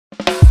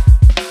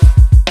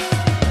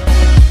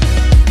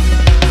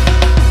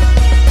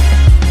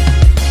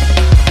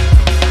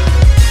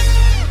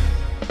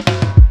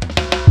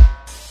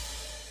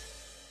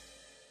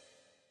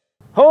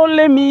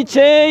Ole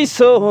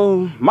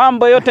michezo,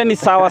 mambo yote ni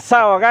sawa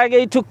sawa.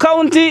 Kageitu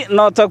county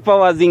notok pa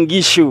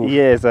Wazingishu.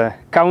 Yes,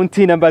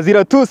 county number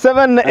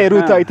 027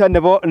 eruto ito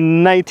nebo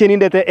 19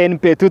 indete en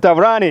petut ab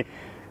rani.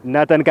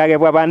 Natan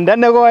kakebwa banda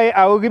nekoi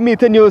au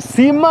kimiten yu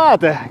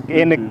simat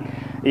en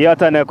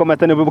yoton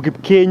komata nebo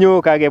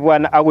Kipkenyo kakebwa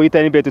ako ito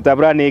en petut ab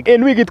rani.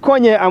 En wikit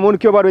konye amun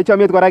kiobarwech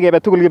chomiet kora kebe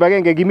tugul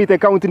kibagenge kimiten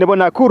county nebo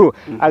Nakuru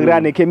ak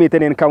rani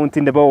kemiten en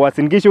county nebo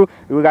Uasin Gishu.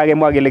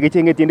 Kakemwa kele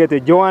kichenge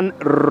tienindet Joanne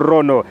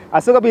Rono.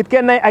 Asikobit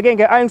kenai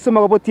agenge aeng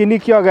somok akobo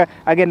tienikyok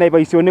akenai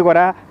boisionik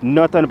kora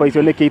noton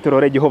boisionik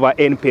cheitorore Jehova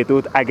en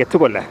petut age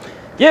tugul.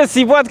 Yes,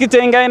 ibwat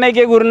kitenga ine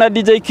kegurna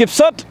DJ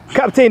Kipsot.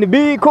 Captain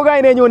B ko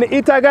kainenyun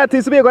itagat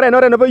isbe kora en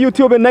oret nebo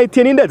YouTube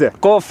Tienindet.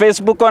 Ko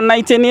Facebook on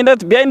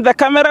Tienindet. Behind the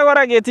camera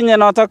kora ketinye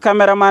notok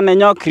cameraman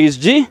nenyo Chris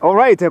G.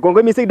 Alright,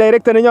 kongo music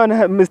director nenyon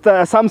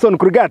Mr. Samson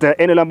Kurgata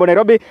en Lambo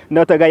Nairobi.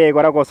 Notok gaye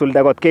kora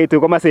kosulda got keitu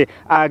komase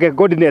age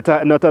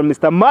coordinator notok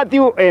Mr.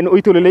 Matthew en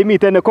uitulele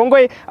miten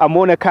Kongoi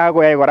amone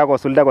kago yae kora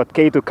kosulda got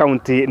keitu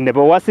county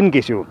nebo Uasin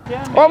Gishu.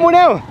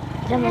 Omuneo.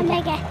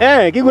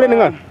 Kiguren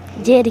ngon?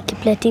 Jerry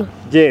Kipleting.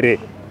 Jerry.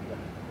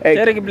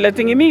 Jerry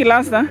Kipleting imi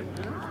class na?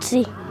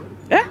 3.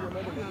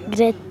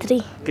 Grade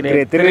 3.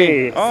 Grade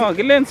 3. Oh,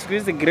 kilen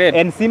squeeze grade.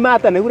 En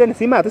Simata neguren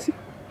Simata si?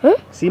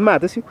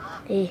 Simata si?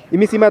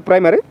 Imi Simat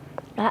primary?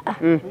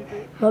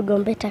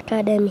 Mogombet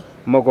Academy.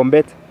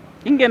 Mogombet.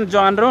 Ingen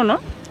Joanne Rono?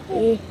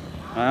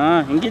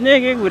 Inginye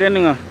kekuren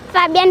ngo?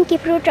 Fabian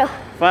Kipruto.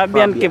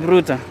 Fabian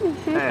Kipruto.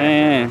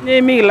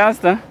 Imi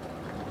class na?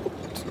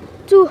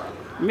 2.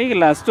 Mi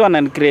class 2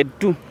 anan grade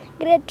 2?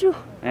 Grade 2.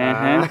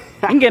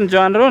 Ingen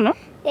Joanne Rono?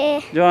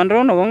 Joanne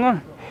Rono ko ngo?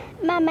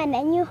 Mama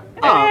nenyu.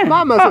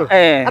 Mama so.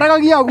 Ara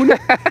kakiyokune.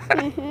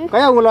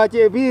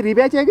 Kayakulache bi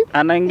ribechek?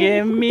 Anan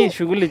kemi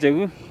shughuli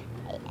chekuk?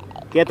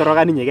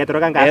 Ketorokan inye,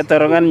 ketorokan gas.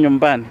 Ketorokan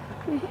nyumbani.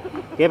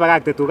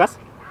 Kebakakte tukas?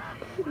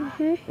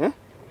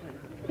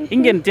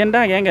 Ingen tiendo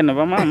agenge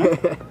nebo mama?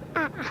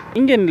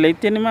 Ingen ile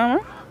itieni mama?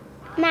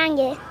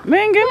 Mange.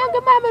 Mengen?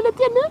 Mama ile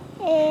tieni?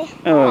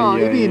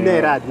 Ibi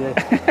ne rat nye.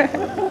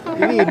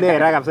 Ibi ne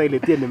rat kabisa ile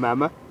tieni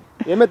mama.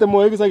 Yemete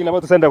moyo kisa kila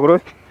watu senda kuroi.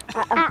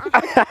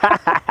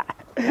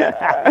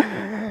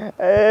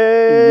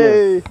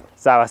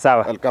 Sawa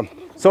sawa. Welcome.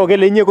 So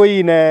kele inye ko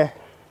ine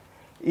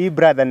I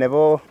brother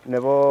nebo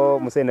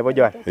muse nebo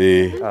Joan.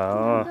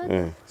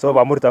 So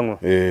ba murtangu.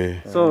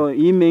 So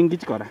I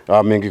Mengich kora.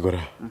 Mengich kora.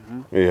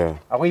 Yeah.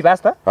 Ako I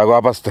pastor?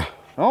 Ako pastor.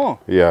 Oh.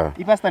 Yeah.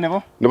 I pastor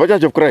nebo? Nebo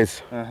Church of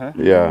Christ.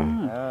 Yeah.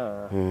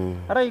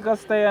 Ara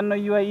ikaste ano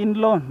you are in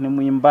law ni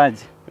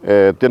muimbaji.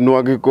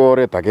 Tienwogik ko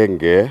oret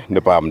agenge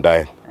nebo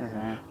amdaet.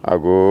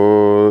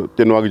 Ako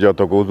tienwogik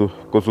choto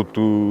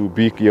kosutu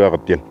biik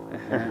yekakotien.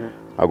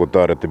 Ako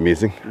toreti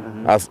missing.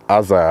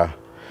 Asa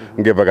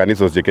ngebe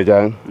kanisosiek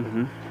chechang.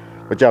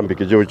 Kocham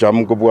biik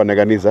checham kobwane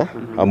kanisa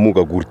amu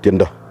kakur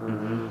tiendo.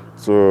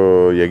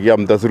 So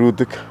yekiamda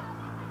sirutik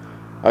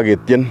ak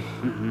ketien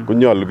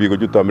konyolu biik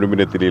kochut amrit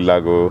netilil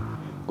ako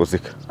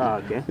kosik.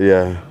 Okay.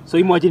 Yeah. So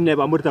imwochin ne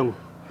bamurtangu?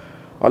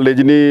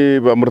 Alechini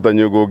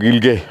bamurtanyu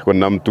kokilgei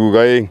konam tuguk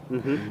aeng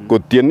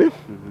kotien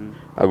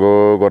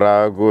ako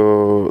kora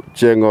ko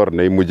chengor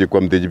neimuchi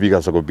kwamtechi biik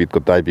asikobit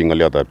kotach biik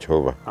ng'oliotab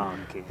Jehova.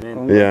 Okay.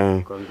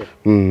 Yeah.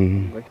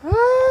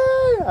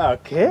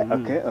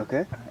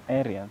 Okay.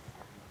 Area.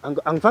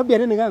 Ang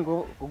Fabian ni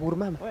kango kukur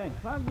mama. Wewe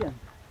Fabian.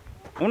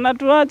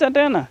 Unatuacha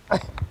tena?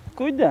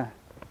 Kuja.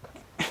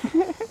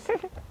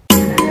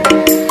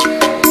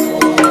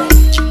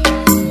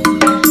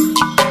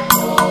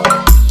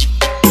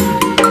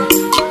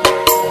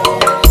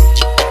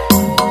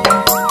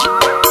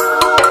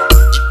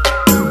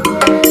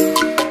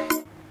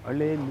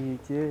 Ole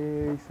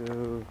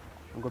michezo.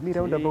 Ngo mi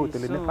roundabout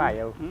ile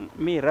fire.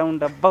 Mi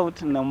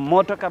roundabout na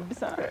moto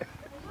kabisa.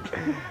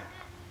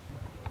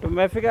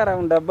 Tumefika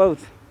roundabout.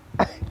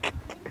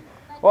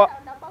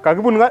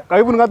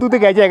 Kakibun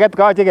ngatutik echeket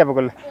kache kebe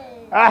kole.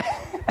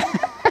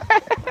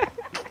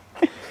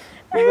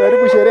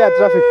 Karibu sheria ya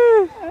traffic.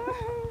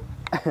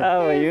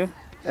 How are you?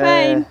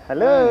 Fine.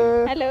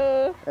 Hello.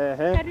 Hello.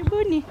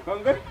 Karibuni.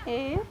 Kongo?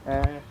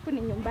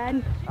 Kuni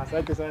nyumbani.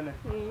 Asante sana.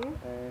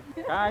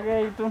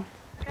 Kageitu.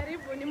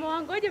 Karibu,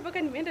 nimewangoja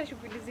mpaka nimeenda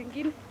shughuli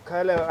zingine.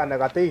 Kale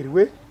anakate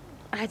irwe.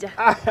 Aja.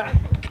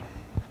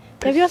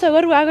 Tabia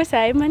sagoru wako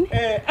Simon.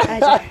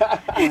 Aja.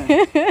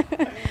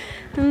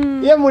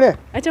 Yemune.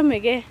 Acha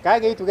mege.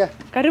 Kageitu ke.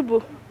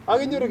 Karibu.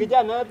 Akinyoru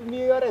kijana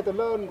mi oret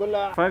olon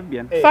kola.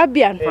 Fabian.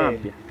 Fabian.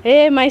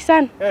 My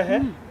son.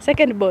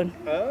 Second born.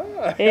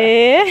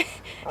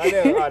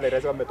 Ale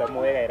resome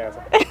tamoe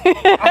kairasa.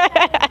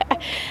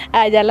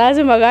 Aja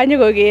lazima kanyo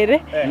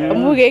kokere.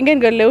 Amu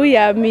kengen kole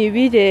uya mi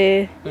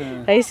biche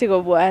rahisi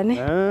kobwane.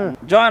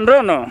 Joanne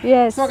Rono.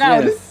 Yes.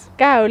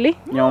 Kauli.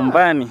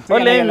 Nyumbani. Sasa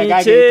Ole ndio mi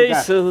nagagay ito ka.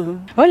 Jesu.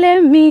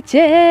 Ole mi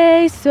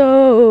Jesu.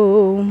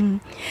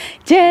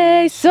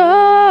 Jesu,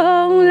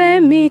 ole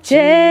mi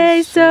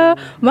Jesu.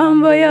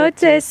 Mambo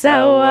yote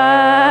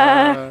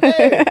sawa.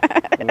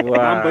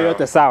 Mambo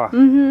yote sawa.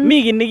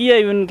 Mi kiy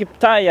nekiyayun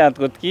Kiptayat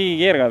kot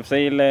kikiker kabisa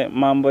ile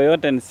mambo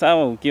yote ni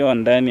sawa ukiwa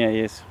ndani ya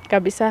Yesu.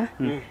 Kabisa.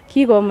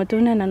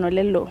 Kikomutunen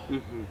ole loo.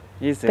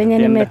 Yes, Penye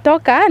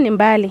nimetoka ni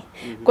mbali.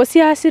 Ko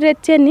siasire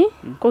tieni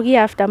ko ki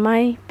after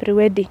my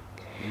pre-wedding.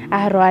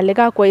 Aro ale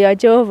kakwoyo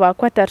Jehova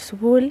kwatar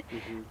sukul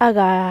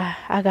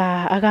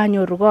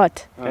akanyoru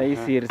kot.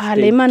 Kaisir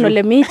Ale iman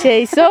ole mi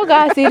Jeiso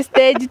kasir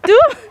stage 2.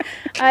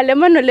 Ale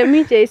iman ole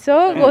mi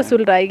Jeiso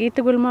kosuldoi kiy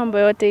tugul mambo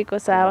yote iko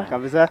sawa.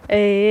 Kabisa.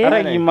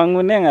 Ara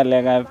kimangune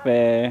ngalekab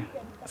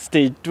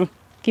stage 2.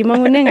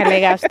 Kimangune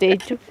ngalekab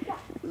stage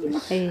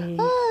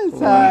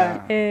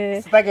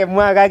 2. Sitake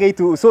mwa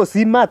kageitu so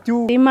si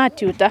Matthew. Si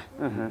Matthew ta.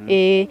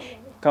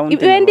 County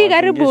Iwendi nebo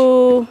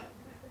karibu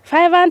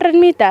 500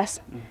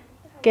 meters.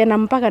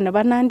 Kenam mpaka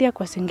nebo Nandi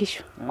kwa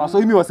Singishu. So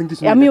imi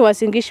wasingishu. Yami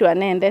wasingishu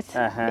anendet.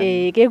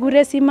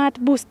 Kekure Simat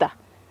Booster.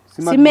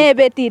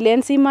 Simebet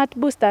ilen Simat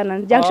Booster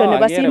nan junction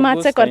nebo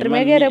Simat Secondary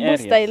mekere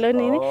booster ilo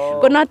nini.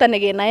 Ko noto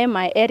nekenae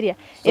my area.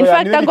 In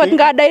fact angot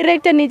nga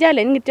director ni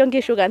jale ngityo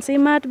ngishukan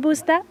Simat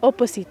Booster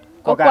opposite.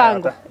 Ko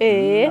kwangu.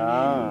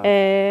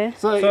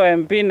 So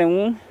MP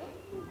nengung.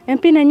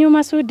 MP nenyu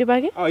Masudi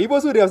baki.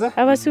 Ibo Sudi kabisa.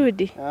 Aba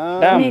Sudi.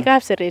 Ni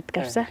Kapseret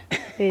kabisa.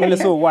 Kole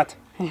so what?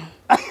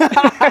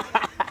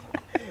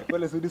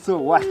 Kole Sudi so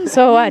what?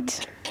 So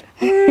what?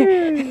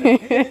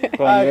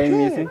 Kongoi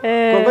mising.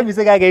 Kongoi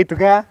mising kageitu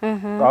ka.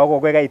 Kako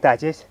kwe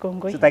kaitachech.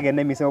 Kongoi. Sitake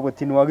ne mising akot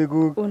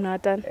tienwogikuk.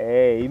 Unoton.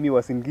 Imi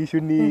wasingishu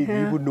ni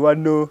kibunu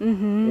ano.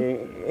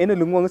 En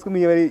ole ngwong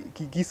komi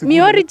kisukul.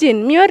 Mi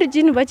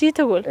origin nebo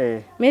chitugul.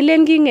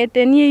 Melen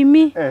kingeten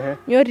yeimi.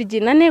 Mi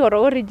origin ane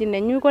koro origin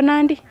nenyu ko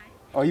Nandi.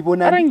 Ibo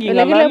Nandi.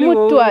 Ole kile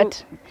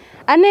mutwat.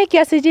 Ane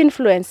kiasich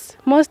influence.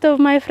 Most of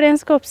my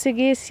friends ko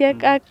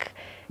psigisiek ak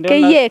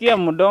keyek.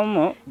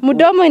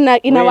 Mudomo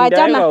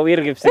inawachana.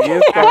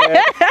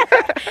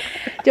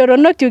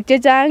 Choronok chuk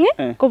chechang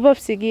kobo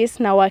psigis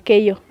na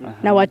wakeyo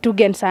na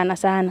watugen sana.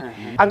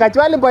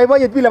 Angachwali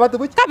boiboiyet bila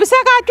batubuch. Kabisa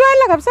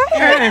kachwala kabisa.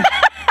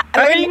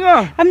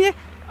 Kaingo. Amye.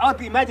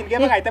 Imagine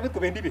kema kaitabit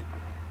kobendi bi.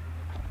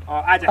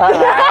 Acha.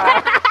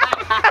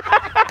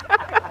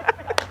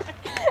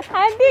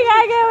 Andi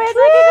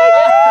kakeweza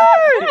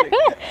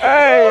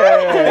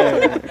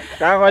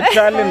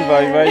Kakochalin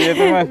boiboiyet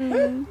man.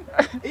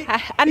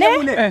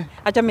 Ane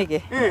achame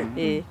ke.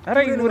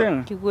 Ara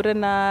kikuren.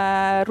 Kikuren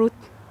Ruth.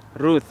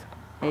 Ruth.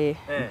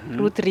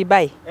 Ruth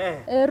Ribai.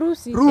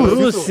 Rusi.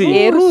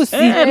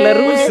 La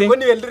Rusi.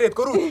 Koni Eldoret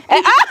ko Ruth.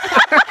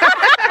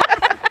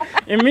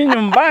 Imi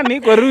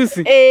nyumbani kwa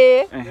Rusi.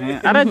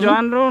 Ara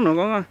Joanne Rono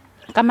kongo.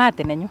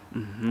 Kamati nenyu.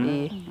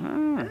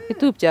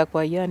 Kitupche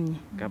akwoyonyi.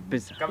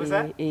 Kabisa.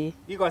 Kabisa.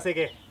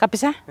 Ikoseke.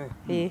 Kabisa.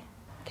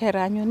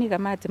 Kera anyoni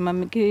kamati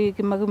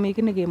kimakumi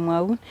kii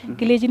nekemwaun.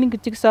 Kilejini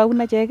kityo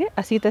kisaun achek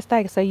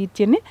asitestai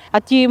kisaityen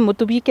atyi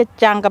mutu biik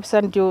chechang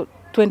kabisa njo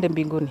twende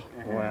mbinguni.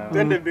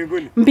 Twende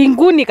mbinguni.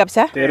 Mbinguni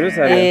kabisa.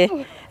 Jerusalem.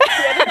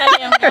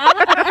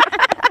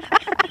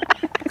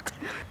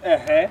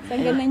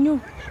 Senge nenyu.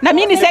 Na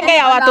mimi ni senge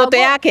ya watoto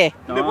yake.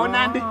 Nebo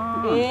Nandi.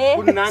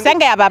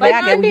 Senge ya baba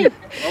yake.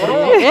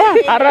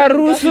 Ara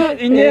Rusu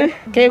inye.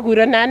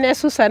 Kekuren ane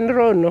Susan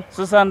Rono.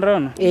 Susan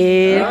Rono.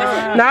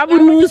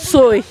 Nabunu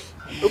Soi.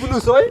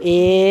 Ubunu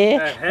Soi?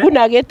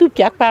 Nguno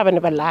ketupche ak baba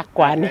nebo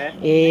lakwani.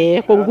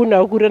 Ko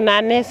nguno kuren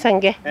ane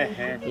Senge.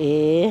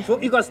 So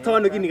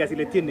ikostono kini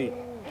kasile tieni.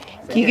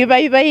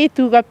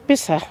 Kikibaibaitu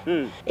kabisa.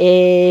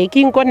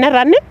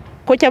 Kingoneran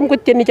kocham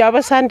kotieni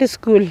chobo Sunday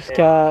school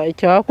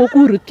cho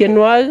kokuru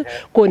tienwogik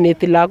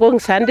koneti lagok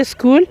Sunday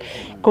school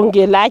ko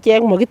ngele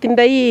achek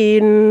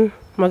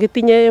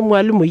makitinye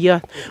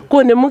mwalimuiyot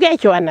konemugei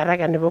Joanne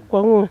haraka nebo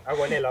kwangu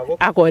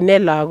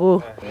akonet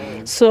lagok.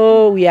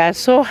 So we are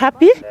so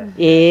happy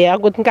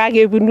akot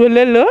ngakebunu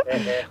olelo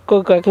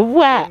ko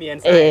kakibwa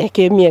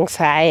kemi eng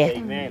saet.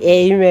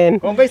 Amen.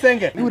 Kongoi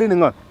Senge. Kikuren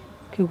ngo?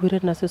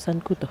 Kikuren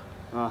Susan Kuto.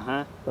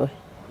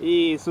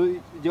 So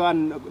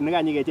Joan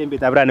nekanyike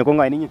chembetab rani ko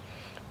ngoi ninyi?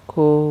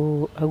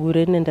 Ko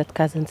akure inendet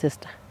cousin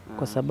sister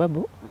kwa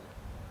sababu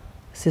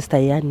sister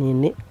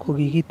yanini ko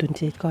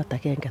kikitunchech kot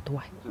agenge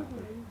tuwai.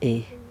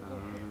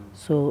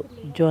 So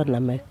John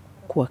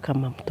amekuwa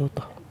kama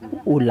mtoto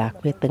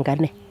ulakwet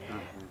ngane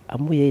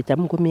amu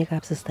yecham komi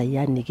kap sister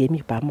yani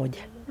kemi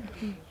pamoja.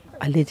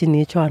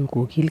 Alechini John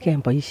kokilgei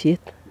en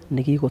boisiet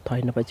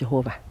nekikotoi nebo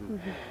Jehova.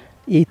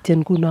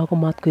 Yeityen kuno ko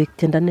matkoek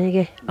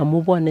chendanege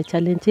amu bwane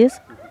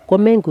challenges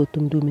komen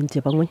kotumdumin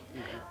chebo ngweny.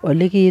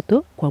 Ole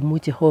kiitu kwamu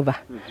Jehova.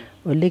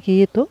 Ole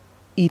kiitu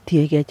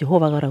itiegei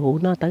Jehova kora kou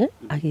notok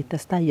ak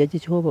itestai yochi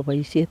Jehova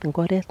boisiet eng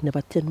oret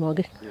nebo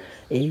tienwogik.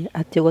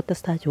 Atya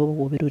kotestai Jehova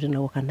koberurin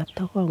ako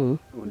kanapta kong'ung.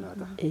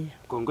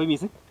 Kongoi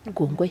mising.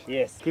 Kongoi.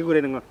 Yes.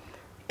 Kikuren ngo?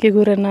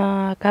 Kikuren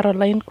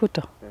Caroline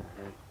Kuto.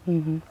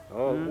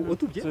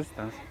 Utupche?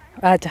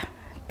 Acha,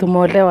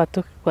 tumeolewa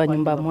tu kwa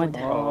nyumba moja.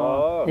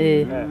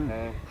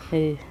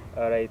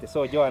 Alright.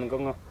 So Joanne ko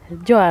ngo?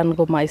 Joanne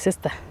ko my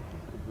sister.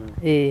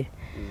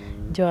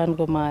 Joanne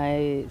ko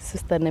my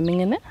sister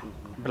nemingine.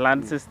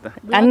 Blood sister.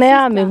 Ane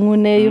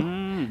amengune yu.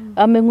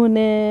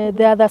 Amengune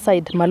the other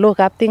side malo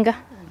kaptinga.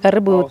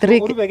 Karibu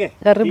trick.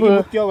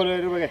 Karibu.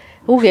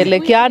 Ugele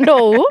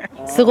kiando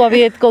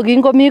sikobit ko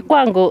kingomi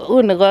kwangu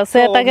uniko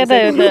seta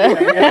kete.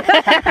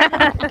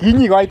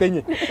 Kinyi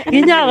koitenye.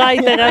 Kinya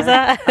kaite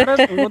kabisa.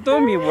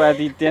 Ngotomi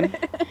bwatiten.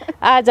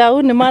 Acha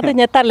uni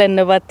matinye talent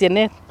nebo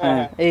tienet.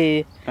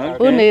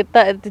 Uni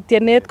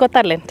tienet ko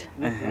talent.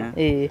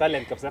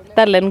 Talent kabisa.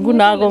 Talent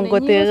nguno ko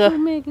ngoteko.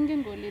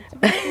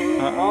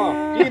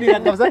 Ini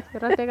kan kabisa.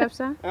 Rate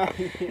kabisa.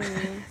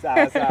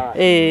 Sawa sawa.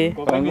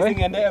 Kwa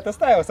missing ende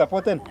atasta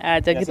supporten.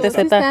 Acha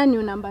kiteseta. Sister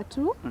nyu number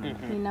 2,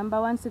 ni number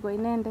 1 siko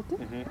inendet.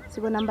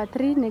 Siko number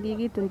 3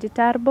 nekikitunji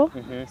Tarbo.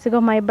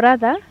 Siko my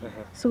brother.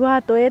 Siko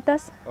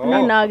atoetas.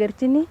 Ni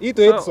nagerchini.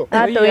 Ito etso.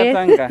 Atoe.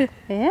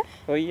 Eh?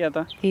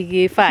 Oyata.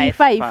 Kiki 5.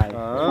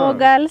 4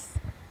 girls.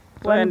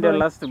 One ndio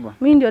last one.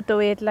 Mimi ndio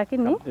toet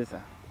lakini Pesa.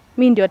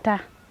 mimi ndio ta.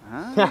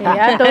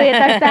 Atoet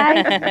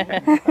tastai.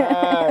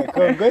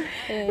 Kongoi.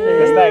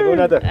 Tastai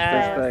kuna to.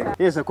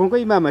 Yes,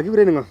 kongoi mama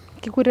kikuren ngo?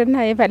 Kikuren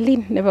na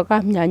Evelyn nebo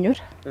Kamnyanyor.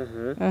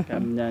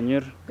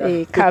 Kamnyanyor.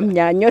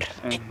 Kamnyanyor.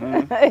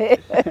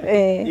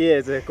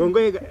 Yes,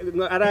 kongoi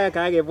ara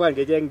kakebwan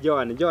kecheng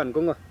Joan. Joan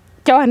ko ngo?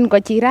 Joan ko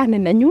jirani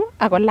nenyu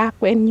ako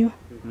lakwenyu.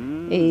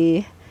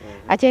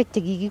 Achek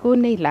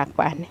chekikikonech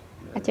lakwani.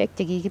 Achek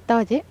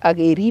chekikitoche ak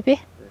keribe.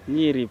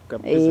 Nyirib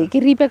kabisa.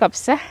 Kiribe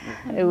kabisa.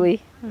 Oi.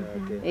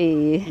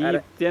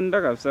 Tiendo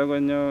kabisa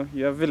konyo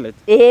your village.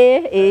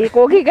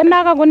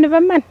 Kokikenaka ko nebo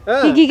man.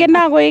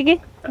 Kikikenaka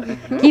koiki.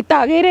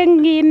 Kitokere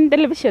eng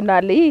television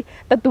ale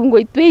tatun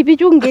koitwech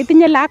bichu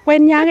ngetinye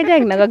lakwet nya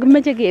akichek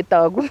nekakimeche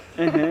ketoku.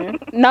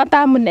 Noto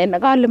amune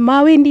nekale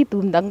mawendi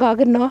tumdo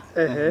ngakeno.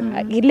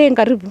 Kilen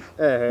karibu.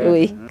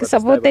 Oi,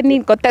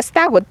 kisupporteni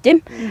kotestai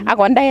kotyen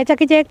akondayech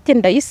akichek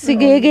tiendo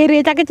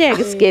sikekerech akichek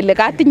iskele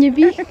katinye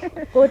biik.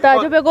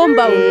 Kotachobe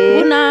compound.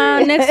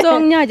 Kuna next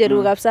song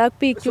nyacheru kabisa ak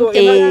biik chu.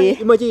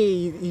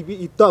 Imache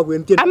itoku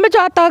en tiendo. Amache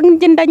atok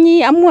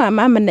tiendonyi amwa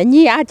mama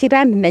nenyi,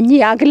 ajirani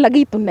nenyi, ak kila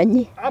kitu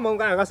nenyi.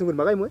 Kakas ngun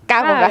makai mwe.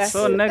 Kakokas.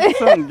 So next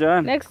song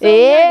Joan. Next song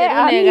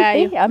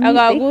nyacheru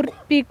akakur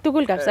biik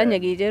tugul kabisa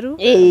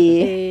nyekicheru.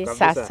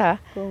 Sasa.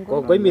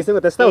 Kongoi missing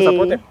kotestai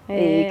supporten.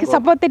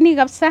 Kisupporteni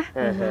kabisa.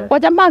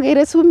 Kocham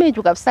akere sumechu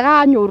kabisa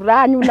kanyoru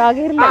ranyu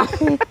naker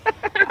live.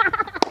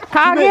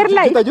 Kaker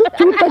live.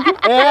 Chuto chu.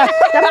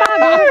 Cham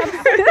akere.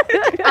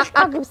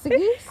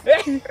 Akipsigis.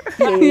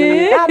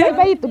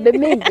 Kabaibaitu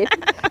Mengich.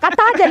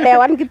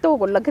 Katachelewan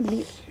kidogo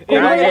lakini.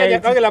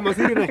 Kakela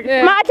masiri na.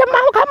 Macha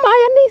mau kama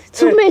yani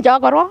sumecho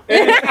korok.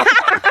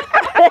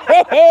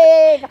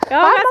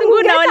 Kakas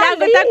nguno wala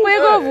kotakwe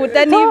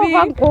kobutani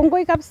biik.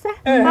 Kongoi kabisa.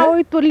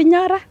 Maoitu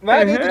olinyara.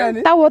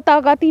 Makitrani. Tawo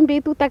takatin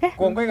betut age.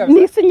 Kongoi kabisa.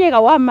 Nisinye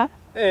kawama.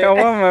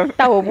 Kawama.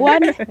 Tawo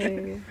bwane.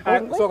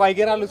 So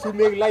kaikera lu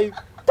sumek live.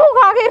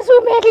 Tukaker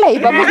sumek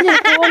live amunye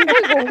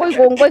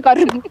kongoi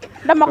karibu.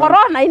 Ndama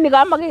corona ini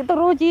kama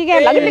ketorochike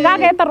lakini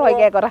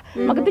kaketoroike kora.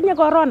 Makitinye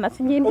corona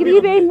sinyen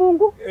kiribei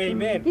Mungu.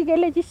 Amen.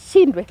 Kikelechi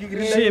shindwe.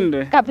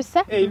 Shindwe.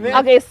 Kabisa. Amen.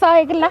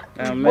 Akesoe kila.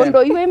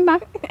 Kondoiwe ma.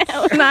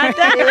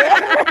 Nata.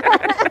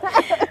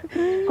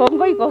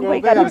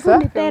 Kongoi kabisa.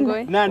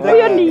 Tena.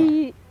 Huyo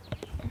ni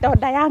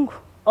dada yangu.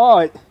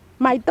 Oh.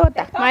 My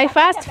daughter. My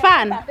first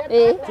fan.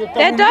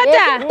 The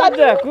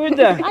daughter.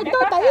 Kuja. My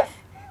daughter.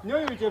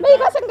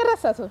 Iko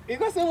Kiingereza so.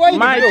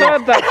 My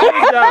daughter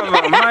kuja.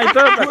 My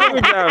daughter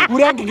kuja.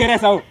 Kurang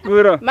Kiingereza huko.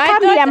 Guro.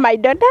 Come here, my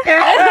daughter.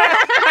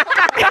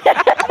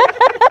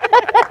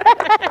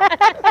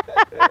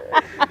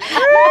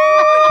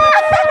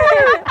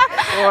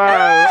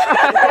 Wow.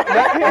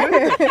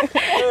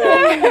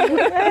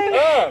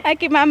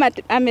 Aki mama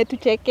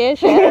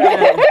ametuchekesha.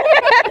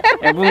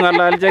 Hebu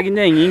ngalalje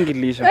kinye ing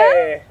English.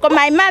 Ko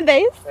my mother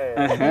is.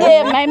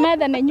 My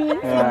mother nenyu.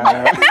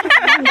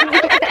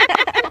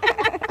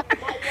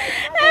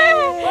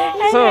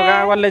 So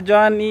kawale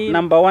Joan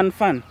number 1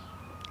 fan.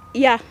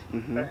 Yeah.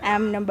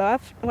 I'm number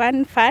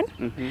 1 fan.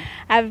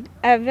 I've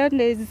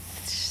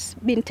always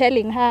been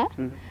telling her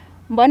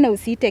mbona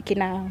usite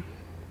kina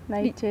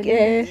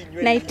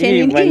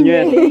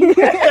Tienindet.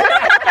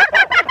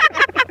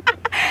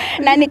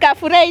 Na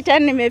nikafurahi tena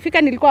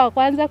nimefika, nilikuwa wa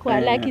kwanza kwa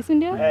laki, si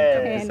ndio?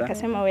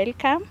 Nikasema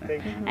welcome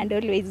and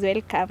always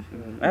welcome.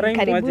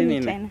 Karibuni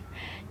tena.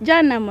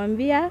 John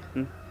namwambia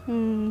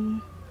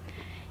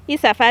hii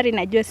safari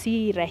najua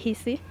si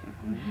rahisi,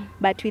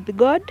 but with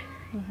God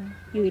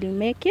you will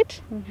make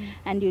it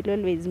and you'll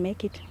always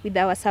make it. With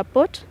our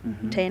support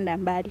utaenda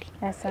mbali.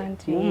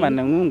 Asante. Mama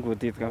na Mungu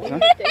tit kabisa.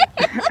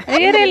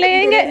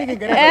 Irelenge.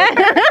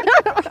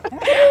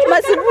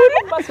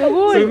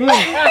 Masubuni.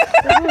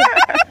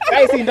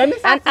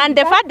 And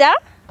the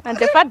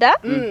father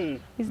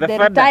is the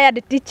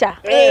retired teacher.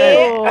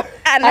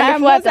 And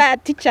I'm also a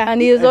teacher.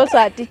 And he is also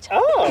a teacher.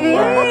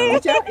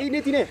 Teacher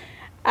ini tine.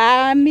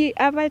 Me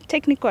have a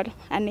technical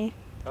ani.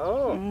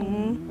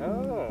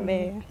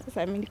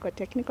 Sasa mimi niko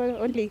technical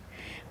only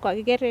kwa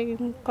kigere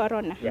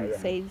corona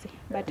saizi.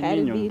 But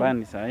I'll be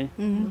nyumbani sahi.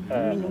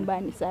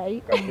 Nyumbani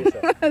sahi.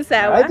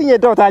 Sawa. Atinye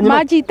tota nyuma.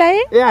 Maji tai?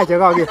 Acha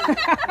kage.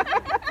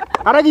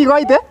 Ara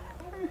kikoite?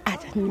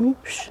 Acha nini?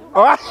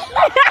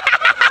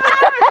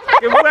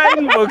 Kibwa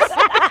inbox.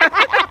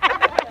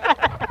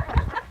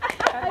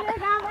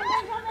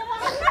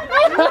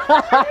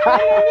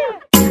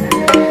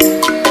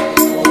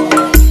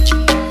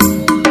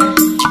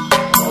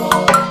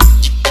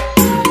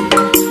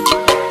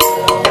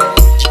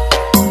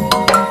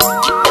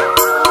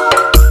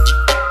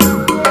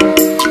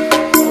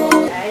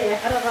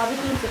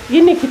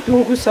 Ini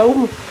kitunguu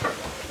saumu.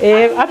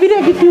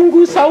 Abire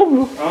kitunguu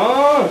saumu.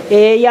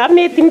 Ya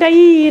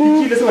metindai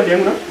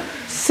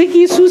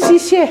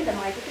sikisusishe.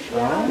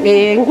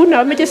 Nguna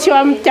ameche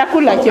siam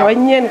chakula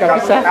cheonyien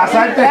kabisa.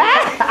 Asante.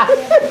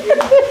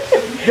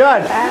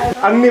 John,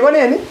 ang ni ko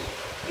nini?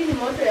 Ini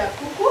moto ya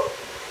kuku.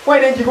 Kwa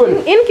ile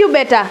jikoni.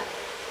 Incubator.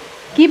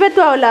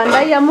 Kibetwa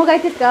Olanda ya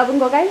mugaitit kabun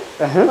ngokai.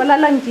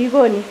 Kolalang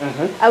jikoni.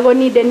 Ako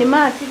nideni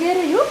maat.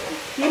 Igere yu?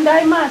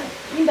 Kindai maat.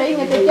 Kindai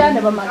ngetetyat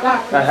nebo makaa.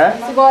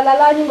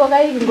 Sikolalany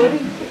ngokai ngori.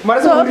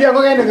 Mara sufuria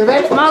ngokai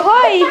ngebe.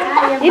 Magoi.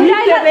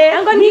 Indai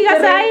angon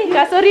nikasai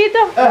kasorito.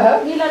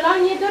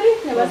 Nilalanyi tori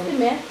nebo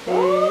stimet.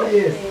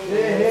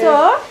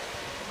 So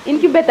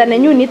incubator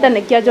nenyu nito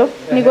nekiachop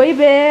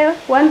nikoibe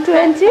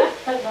 120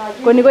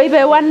 ko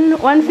nikoibe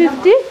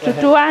 150 to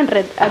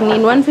 200 ak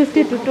nin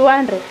 150 to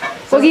 200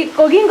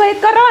 ko kingoit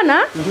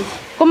corona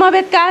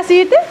komabet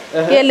kasit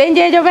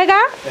kelenje chobe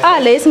gaa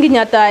ale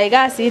nginyotoe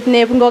kasit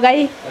neb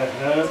ngokai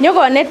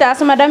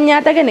nyokonetas madam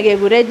nyatake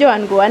nekekure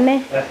Joanne ko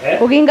ane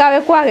ko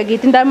kingawe kwake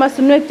kitindoi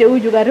masunwek cheu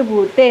chu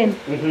karibu 10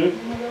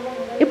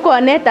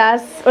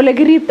 ipkonetas ole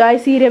kiriptoi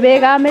sire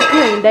beek amet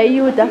indai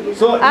yuta.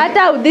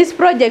 Hata this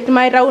project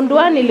my round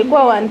 1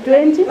 ilikuwa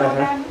 120.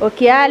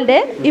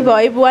 Okialde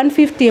iboibu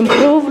 150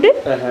 improved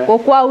ko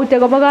kwaute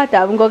kobo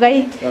kotab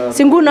ngokai.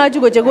 Singuno chu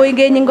ko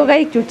chekoigenyi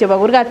ngokaik chu chebo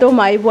kurgat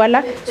tomo aibu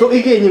alak. So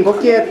igenyi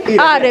ngokiet.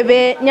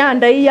 Arebe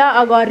nyandai ya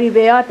ak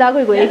aribe yoto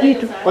akoi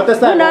koekitu.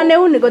 Nguno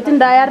neuni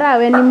kotindoi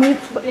arawet nimi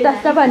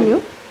taban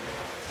yu.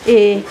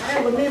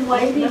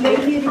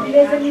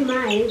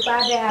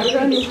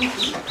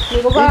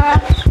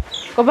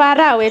 Koba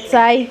arawet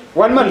sai.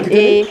 1 month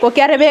kityo. Ko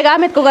kiarebe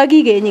kamet ko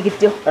kakigenyi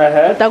kityo.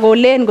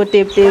 Takolen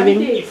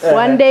koteptebeni.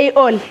 1 day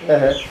all.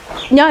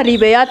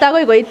 Nyaribe yoto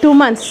akoi koit 2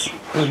 months.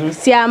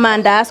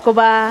 Siamandas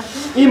koba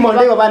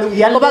Imonde koba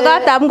nukiyalde. Koba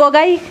kotab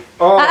ngokaik.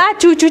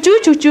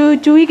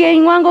 Chu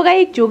ikeng'wa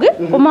ngokaik chuk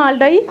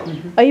komaldoi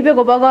aibe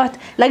koba kot.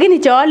 Lakini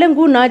choole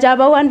nguno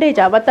chaba 1 day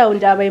chaba town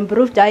chaba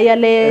improve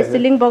chaiale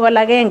siling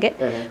 100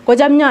 ko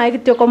cham nyoe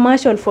kityo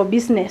commercial for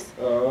business.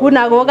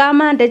 Nguno ko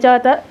kamande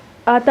choto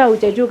atau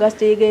chechu kas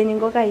cheigenyi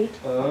ngokaik.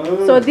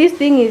 So this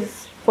thing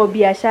is for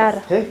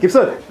biashara.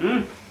 Kipsot.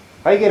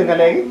 Kaiker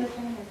ngalek.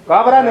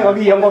 Kabarane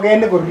kokiyong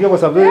ngokenik koruryo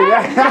kosobe.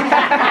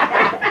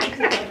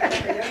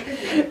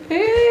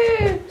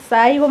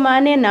 Sai ko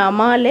manen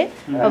amale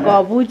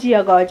akabuchi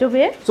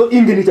akachobe. So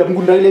ingen ichop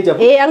nguno ile ichop.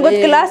 Angot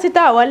klasit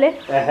awale.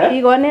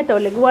 Kikoneta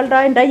ole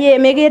kiwoldoi ndaye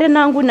mekere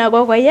na nguno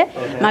kokoye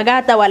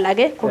makat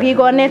awalake ko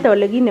kikoneta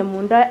ole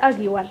kinemundoi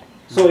akiwal.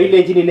 So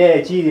ilenjini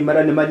ne chi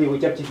mara nemache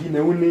kochopchi kit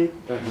neuni.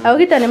 Ako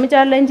kito nemoche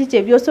alenji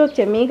chepyosok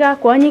chemi gaa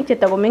kwonyik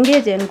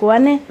chetakomengechen ko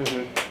ane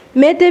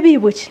metebi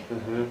buch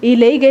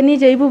ile igeni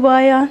cheibu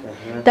boyon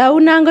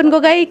taunangon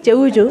ngokaik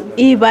cheu chu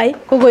ibai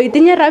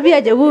kokoitinye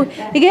rabia cheu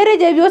igere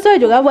chepyosok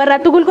chu kabwa ra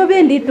tugul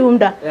kobendi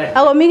tumdo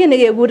ako mi kit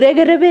nekekure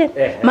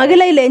kerebet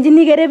makile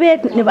ilenjini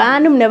kerebet nebo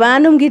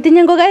anum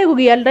kitinye ngokaik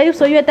kokialdoi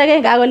psoiwet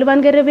agenge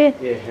akolipan kerebet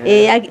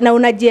na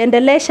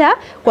unajiendelesha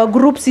kwa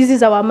groups hizi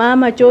za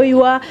wamama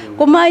choiwa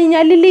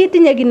komainyalili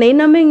itinye kit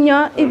neinome eng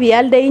yo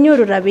ibialde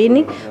inyoru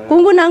rabinik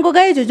kunguno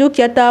ngokaik chu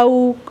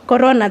kiatau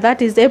corona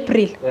that is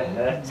April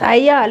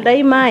sai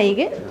aldai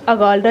maik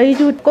ak aldai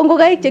chut ko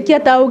ngokaik che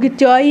kiatau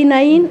kityo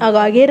ainain ak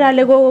agere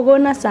ale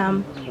kokona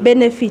some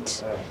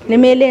benefit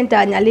nemelen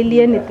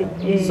tanyalili anything.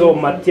 So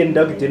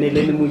matiendo kityo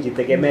nelen imuch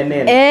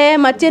itegemenen.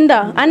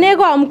 Matiendo ane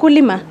ko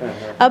mkulima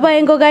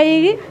abae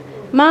ngokaik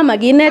mama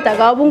kineta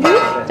kabungu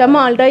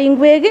chama aldai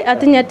ingwek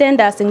atinye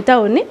tenders in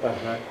town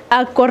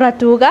ak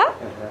koratuga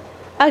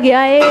ak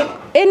yae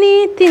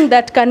anything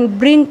that can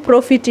bring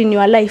profit in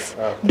your life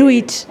do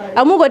it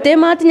amu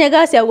kotema tinye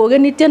kasi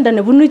akokeni tiendo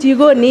nebunu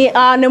jikoni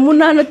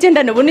nemunono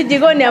tiendo nebunu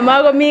jikoni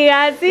amakomi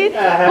kasi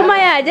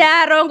kumayaje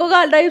arongo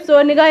kalda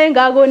ipsoni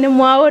kaenga akone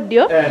mwa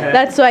audio.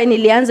 That's why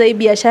nilianza hii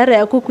biashara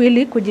ya kuku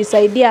ili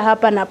kujisaidia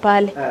hapa na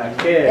pale.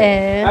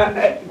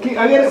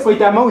 Agere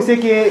koita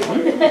mauseke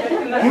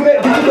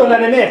digital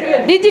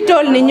anene.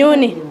 Digital ni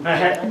nyuni.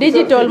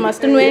 Digital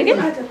mastunwege.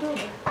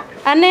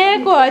 Ane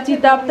ko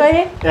chitab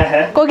toek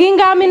ko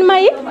kingamin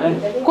mai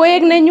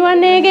koek nenyu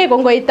anege ko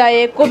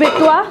ngoitaek ko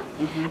betwa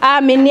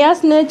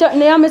aminias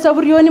ne ame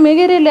saburyoni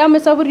megere le ame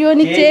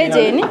saburyoni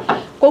chechen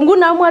ko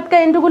nguno amwat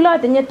ka endugul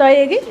atinye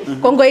toek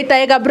ko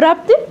ngoitaek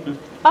abrupt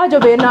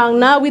ajobe nang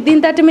na within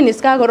 30 minutes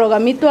ka korok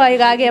amitwogik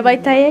kakebai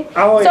toek.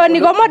 So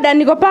ni ko modern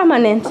ni ko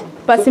permanent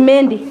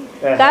pasimendi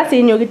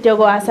kasi nyo kityo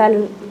ko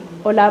asal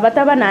ola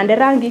bataba nande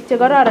rangik che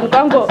kororon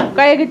kongo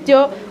kae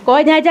kityo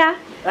konyaja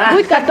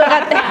buch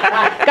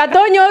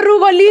katonyoru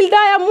kolildo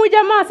amu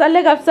jamaa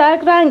sale kapsa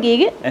ak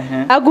rangik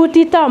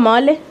akutito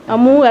male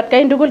amu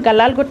atkai ndugul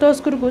kalal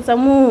kotos kurkus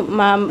amu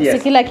si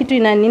kila kitu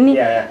ina nini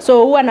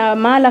so huwa na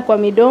mala kwa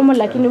midomo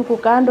lakini huku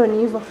kando ni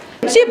hivyo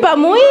chipa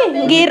mui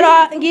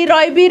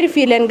ngiro ibiri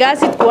filen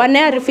gasit kwa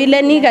ne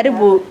filen ni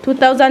karibu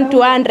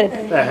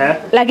 2200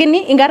 lakini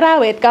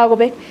ingarawet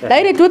kakobek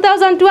lakini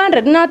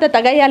 2200 noto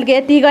takayal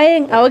ketik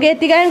aeng ako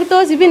ketik aeng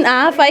tos ibin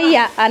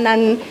faiya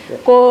anan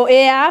ko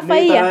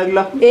faiya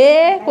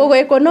ko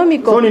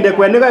economical so ninde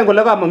kwenik aeng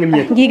kole kamong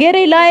imye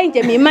ngigere ile aeng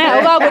chemi mai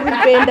akakobut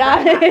benda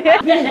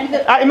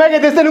imache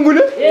testen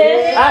nguni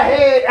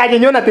aje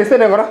nyona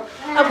testen kora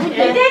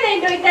abutene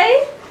ndoitai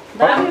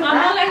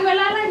amaga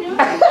ngwelala nyu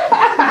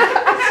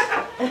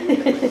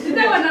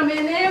sita wana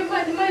mene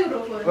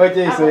microphone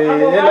oje iso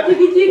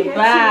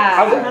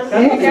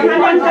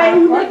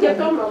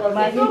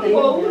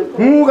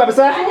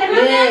kabisa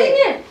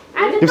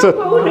Ipsot.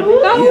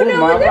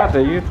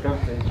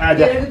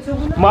 Aja.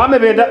 Mame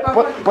benda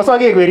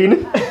posake kwerini.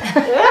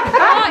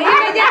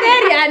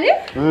 Vegetarian.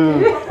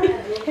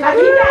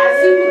 Hakika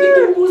siku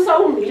kitunguu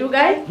saumu.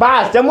 Chugai.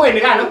 Bas, jamu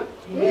ni kana.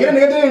 Kira ni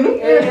ketu ni.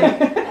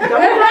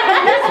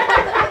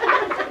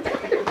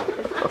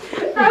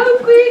 How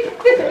quick.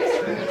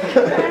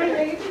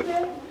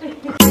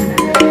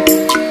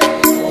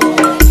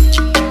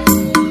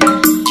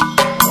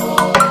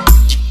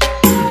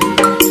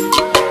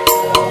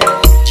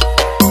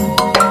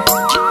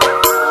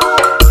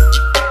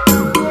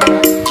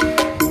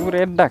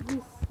 Duck.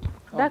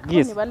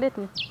 Geese.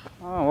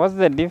 What's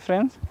the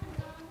difference?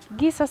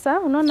 Geese sasa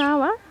unaona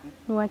hawa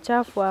ni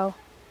wachafu hao.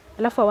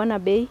 Alafu hawana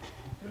bei.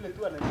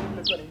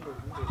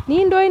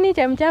 Ni ndo ini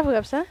cha mchafu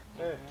kabisa.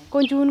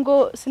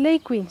 Konjungo slay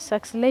queen,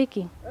 sex slay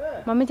king.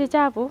 Mameche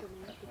chafu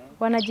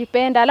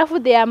wanajipenda. Alafu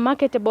they are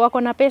marketable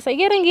wako na pesa.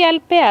 Igere ngial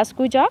pairs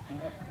kuja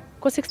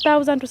ko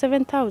 6000 to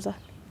 7000.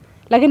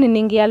 Lakini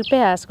ningial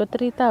pairs ko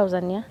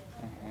 3000 ya.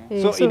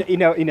 So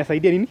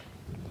inasaidia nini?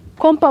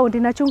 Compound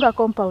inachunga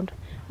compound.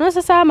 No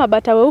sasa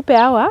mabata weupe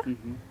hawa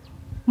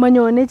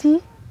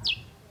manyonechi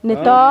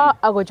nito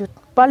akochut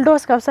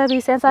baldos kabisa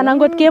bisensa anan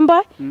ngot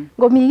kemboi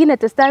ngomi kit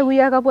netestai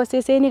kuya kabwa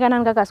sesenik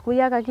anan kakas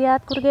kuya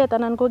kakiyat kurget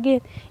anan ko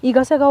gate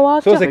ikase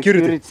kawak so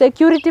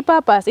security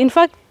purpose in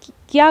fact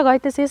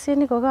kiakoite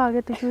sesenik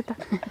kokaketu chuta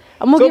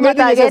amu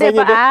kimatagere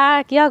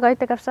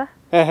kiakoite kabisa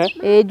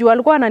juu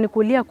alikuwa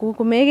ananikulia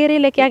kuku megere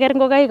ile kiaker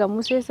ngokaik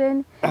amu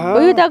sesenik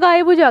oyuta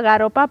kaibu jo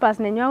karo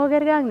purpose nenyo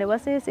kokerge ak nebo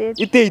seset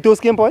iteitos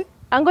kemboi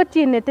angot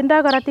chi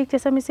netindoi karatik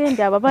chesamisen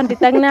jaba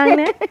bandit ak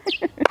nangne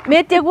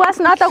metie kwas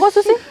noto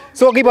kosusi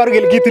so kiboru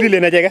kele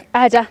kitirilen acheke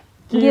acha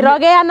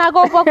ngiroge ana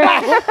kobo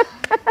kwangu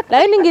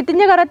lakini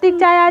ngitinye karatik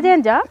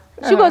chayachen ja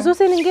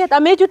shikosusin inget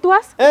amechut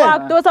was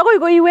waktos akoi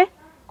koiwe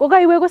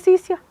kokaiwe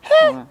kosisyo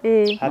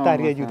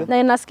hatari ajuta na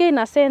inasikia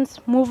ina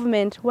sense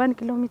movement 1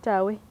 kilometer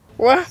away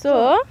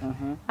so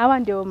hawa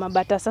ndio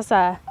mabata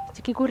sasa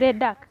chikikure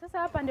duck sasa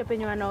hapa ndio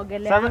penye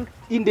wanaogelea sasa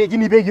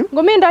indejini begi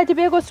ngombe ndachi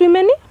bego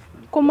swimmeni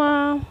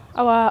kuma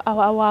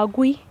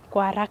awagui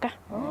kwa haraka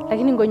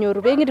lakini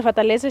ngonyoru bengi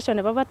fertilization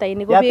ne baba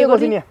taini go bego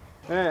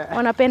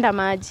wanapenda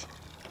maji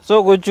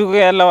so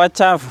kuchukela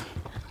wachafu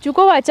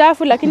chuko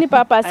wachafu lakini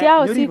purpose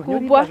yao si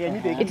kubwa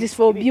it is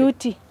for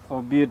beauty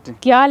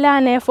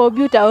kiala ne for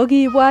beauty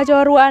okibwa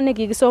chorwane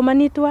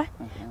kikisomanitwa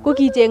ko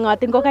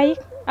kichengot ngokaik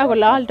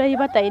akola aldoi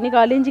batainik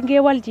alenjin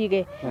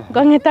kewalchige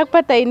ngongetak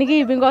batainik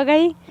kiib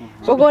ngokaik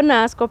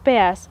kokonas ko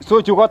pairs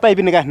so chu ko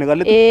type ni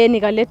kale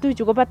ni kale tu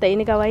chu ko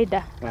batainik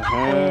kawaida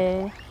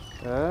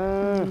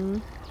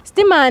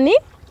stimani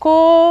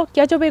ko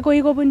kiachobe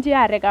koi kobunji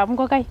arekab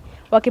ngokai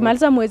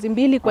wakimaliza mwezi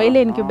 2 kwa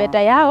ile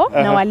incubator yao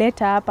na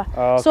waleta hapa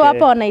so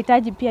hapa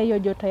wanahitaji pia hiyo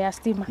joto ya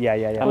stima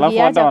alafu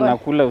hata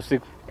wanakula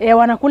usiku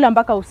wanakula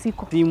mpaka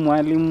usiku ti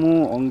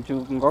mwalimu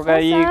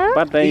ngokaik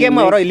pata ile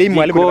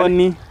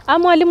mwalimu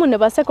mwalimu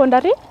nebo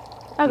secondary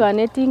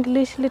akaneti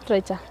English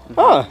literature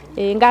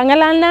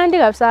ngangalal nandi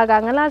kabisa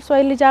kangalal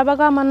Swahili chaba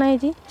kama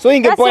naiji so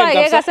inge point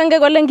kabisa kasenge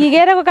kole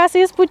ngigere ko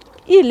kasis puch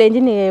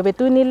ilenjini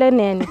betun ile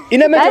neni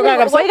inamecho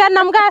kabisa koi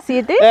kanam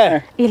kasit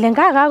ile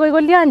ngaka koi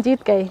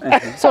kolionjit kai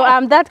so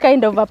I'm that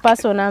kind of a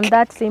person, I'm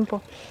that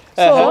simple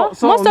so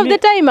most of the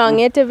time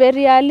angete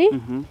very early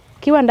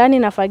kiwa ndani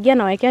nafagia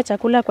nawekea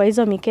chakula kwa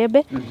hizo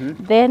mikebe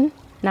then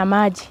na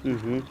maji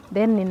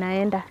then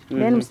ninaenda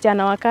then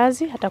msichana wa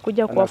kazi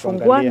atakuja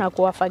kuwafungua na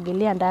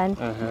kuwafagilia ndani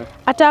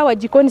hata wa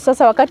jikoni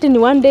sasa wakati ni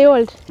 1 day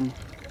old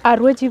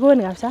arwe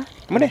jikoni kabisa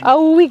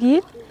au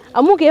wiki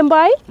amu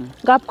kemboi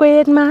ngap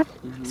koet mat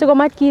siko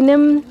mat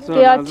kinem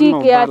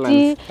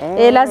keachi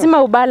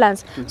lazima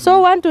ubalance so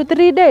 1 to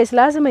 3 days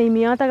lazima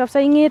imiota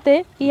kabisa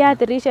ingete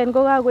iatirishen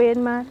ko kakoet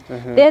mat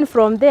then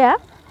from there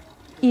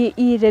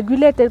I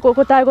regulated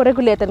ko tai ko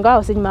regulated ngo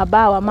usiny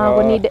mabawa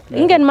mago ni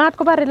ingen mat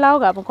ko bare law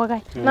gap ko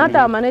kai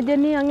nata manage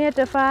ni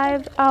angete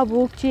 5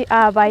 abukchi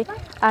abai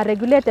a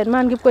regulated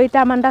man kip ko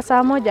itamanda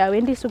saa moja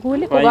wendi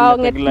sukuli ko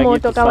gaonget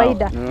moto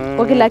kawaida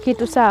ko kila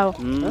kitu sawa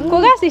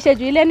ko gasishe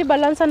ju ile ni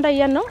balance nda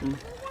yano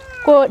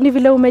ko ni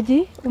vile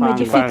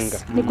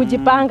umejifix ni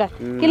kujipanga.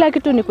 Kila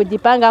kitu ni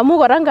kujipanga. Amu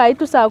kora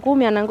ngaitu saa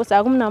 10 anan ko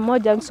saa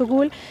 11 ang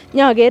sukul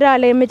nyagere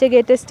ale meche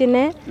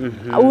ketestine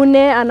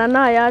une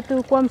anana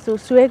yatu kwa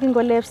msuswek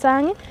ngolep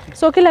sang.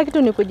 So kila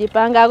kitu ni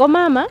kujipanga. Ako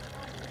mama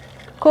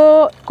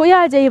ko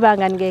yaje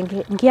ibangan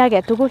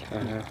ngiage tugul.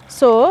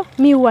 So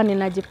mi huwa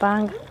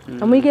ninajipanga.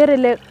 Amu igere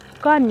le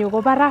kanyu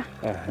ko bara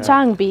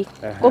chang biik.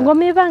 Ko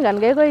ngomibangan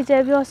ko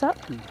ichepyosa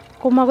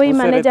komagoi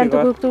manager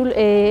tuguk tugul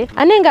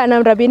ane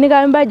nganam rabinik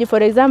ab mbaji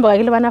for example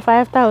kakilipana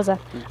 5000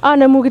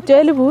 anemu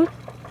kityo 1000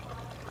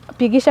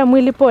 pigisha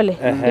mwili pole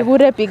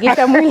ikure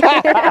pigisha mwili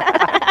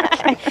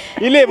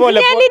ile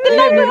pole yani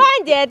tilangu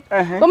wanjet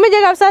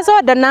komeje kabisa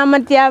soda na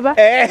matiaba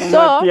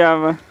so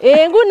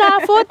nguna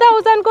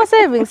 4000 ko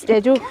savings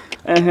teju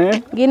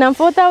ngina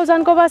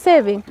 4000 ko ba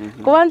saving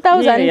ko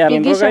 1000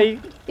 pigisha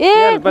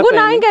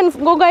nguna ingen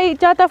ngogai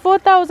chata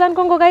 4000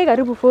 ko ngogai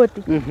karibu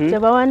 40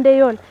 cheba one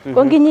day all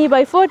ko nginyi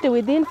by 40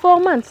 within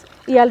 4 months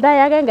ialda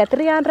yake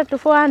 300 to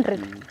 400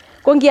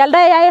 ko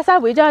ngialda ya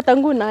hesabu ichata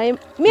nguna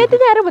miti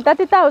karibu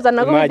 30000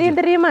 na ko within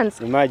 3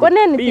 months ko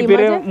neni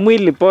timaje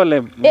mwili pole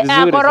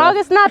vizuri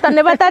korogis nata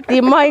nebo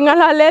 30 mo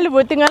ingalale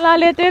libuti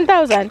ngalale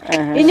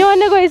 10000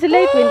 inyone ko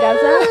isilei twin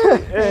kabisa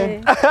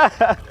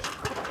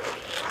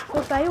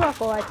so sai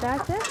wako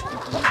wachache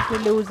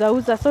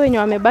niliuza so wenye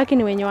wamebaki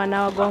ni wenye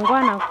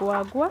wanawagongoa na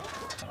kuagua.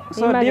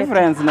 So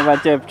difference nebo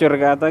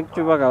chepchurgat ak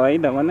chubo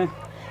kawaida mone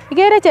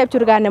igere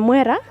chepchurgat ne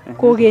mwera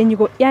kogenyi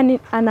ko yani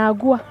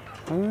anagua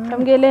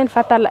kamgelen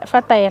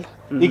fertile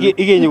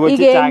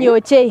igenyi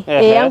ochei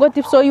angot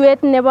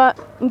ipsoywet nebo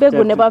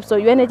mbegu nebo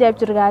ipsoywet ne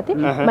chepchurgat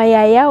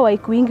mayai yao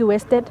haikuingi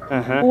wasted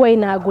huwa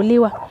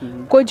inaaguliwa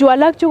ko juu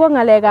alak chuko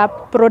ngalekab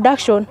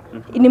production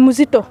ni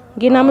mzito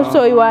ngina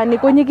ipsoywani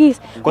ko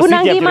nyigis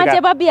kuna ngima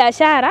chebo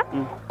biashara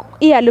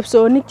ial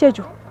ipsonik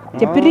chechu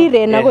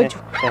chepiriren ako chu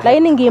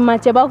lakini ngima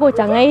chebo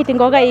kochangait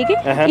ngokaik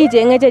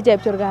ichenge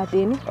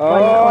chepchurgatini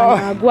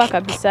wanagua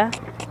kabisa.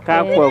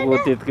 Kakwa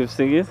kutit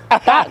kipsigis.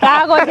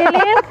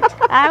 Kakochilil.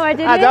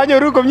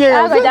 Ajanyoru komie.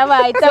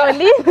 Akochabaita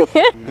oli.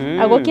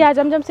 Ako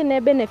kiachamcham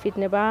sine benefit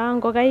nebo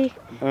ngokaik.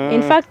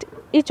 In fact,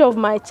 each of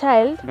my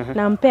child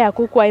nampea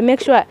kuku. I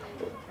make sure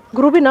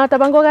group inoto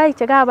bo ngokaik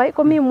chekabai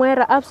komi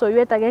mwera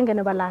absoywet agenge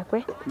nebo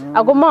lakwet.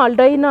 Ako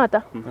maaaldoi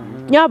noto.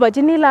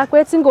 Nyobochini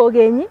lakwet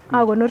singogenyi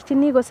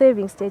akonorchini ko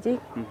savings chechik.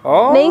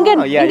 Ne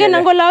ingen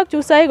angolok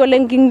chusai kole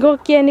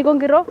ngingokieni ko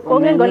ngiro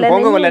kongen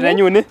kole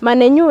nenyuni.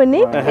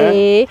 Manenyuni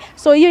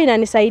so hiyo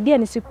inanisaidia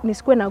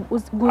nisikue na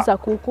guza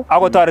kuku.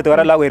 Ako toreti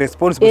kora lawe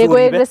responsible ko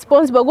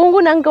responsible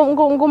kunguna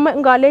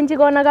ngalenji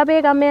kona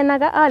kabek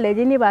amenaga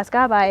alejini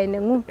baska bae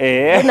nengu.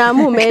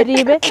 Namu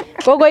meribe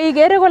koko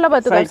igere kola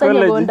batu kabisa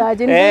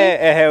nyekondajini.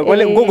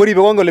 Kole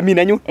ngoribe kongole mimi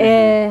nenyu.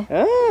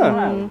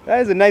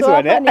 That is a nice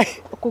one.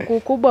 Kuku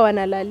kubwa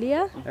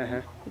wanalalia.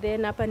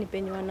 Then hapa ni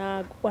penye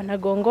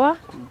wanagongoa.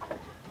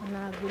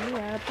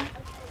 Wanaagulia hapa.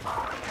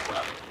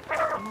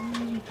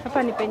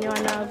 Hapa ni penye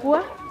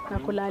wanaagua na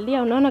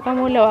kulalia. Unaona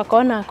kama ule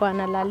wakona kwa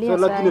analalia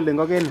sana. So lakini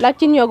lengogeni.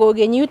 Lakini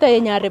yogogenyi yuta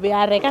yenye arebe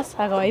arekas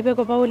akawaibe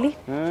ko pauli.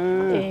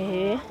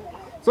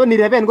 So ni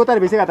reben ko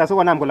tarbe sika taso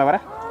konam kola kora.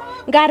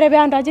 Ngarebe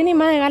andajini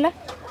mae kala.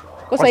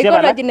 Ko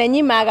psychology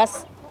nenyi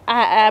magas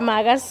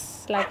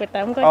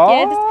lakweta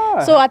ngokiet.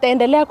 So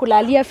ataendelea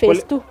kulalia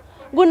phase 2.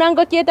 Nguna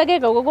ngokiet ake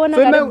kokona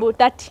karibu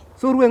 30.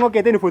 So ruwe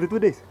ngokiet ni 42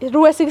 days.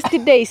 Ruwe 60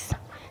 days.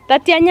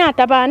 Tatya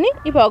nyata bani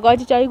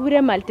ibogochi cho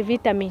ikure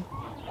multivitamin.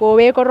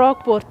 Kowe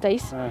korok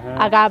bortais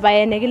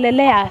akabae nekile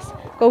layers.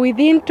 Ko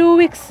within 2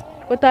 weeks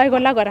kotoi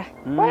kola kora.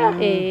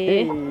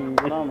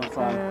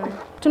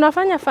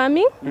 Tunafanya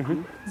farming,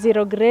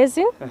 zero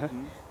grazing.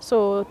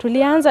 So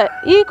tulianza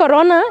hii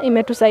corona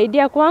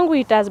imetusaidia kwangu,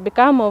 it has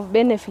become of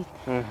benefit.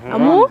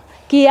 Amu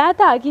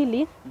kiata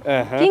akili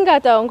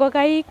kingata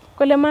ngokai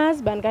kole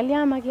mas ban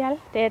kaliama kial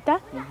teta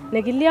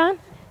nekilian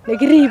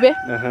nekiribe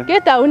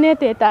ketaune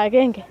teta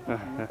agenge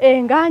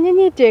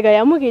nganyinyi chego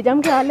amu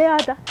kijam keale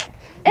ata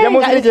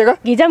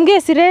kijam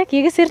kesire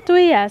kikisir 2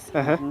 years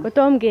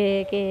kotom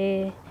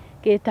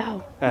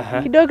ketau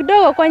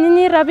kidogo kwa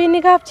nyinyi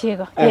rabinikab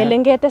chego kele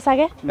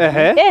ngetesake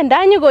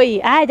ndanyu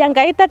koi aja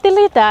ngaita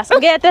tilitas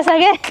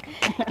ngetesake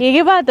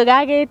kikibatu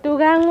kakeitu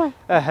kangwan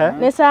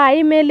ne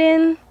sai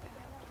melen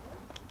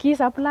ki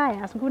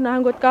suppliers nguna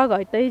ngot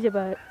kakoitoi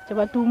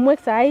chebo tumwek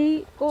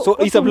sai so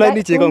I supply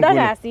ni chego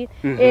nguni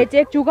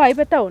chek chu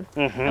kaibe town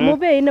amu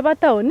bei nebo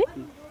town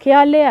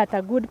keale at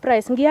a good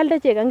price ngialde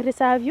chego ng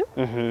reserve you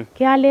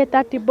keale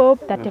 30 bob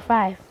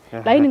 35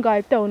 lakini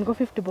ngaib town ko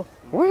 50 bob.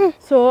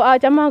 So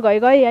achama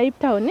goigoi aib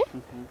town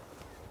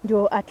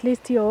ndio at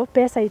least hiyo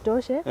pesa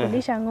itoshe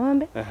kulisha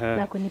ng'ombe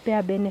na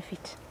kunipea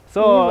benefit.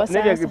 So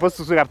nige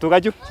kiposu sugar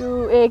tukachu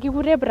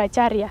kikure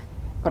bracharia.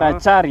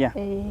 Bracharia.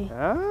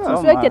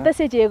 Suswek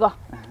chetese chego.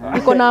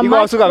 Iko na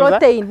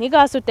protein,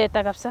 ikasu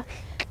teta kabisa.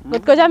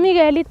 Ngotko chami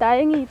kelita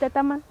engite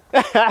taman.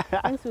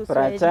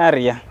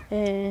 Bracharia.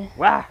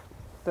 Wow.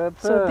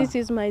 So this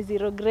is my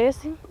zero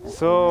grazing.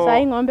 So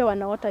sai ng'ombe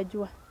wanaota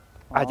jua.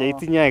 Acha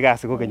itinye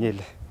kasi ko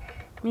kenyele.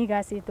 Mi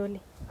kasit oli.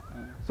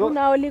 So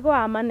na oli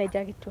ko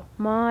manager kitu.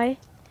 Mae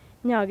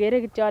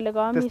nyagere kityo ale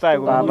kaamis. Testai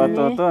ko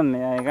Batoton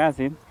yae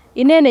kasit.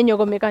 Inene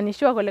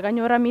nyokomekanishwa kole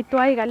kanyor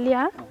amitwogik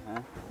kalia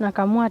na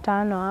kamwata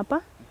ano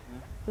hapa.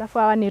 Alafu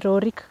hawa ni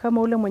rorik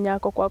kama ule mwenye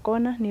ako kwa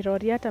kona ni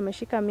rori hata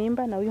ameshika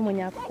mimba na huyu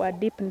mwenye ako kwa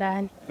deep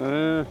ndani.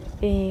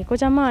 Ko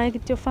jamaa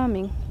kityo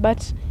farming but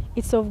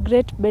it's of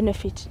great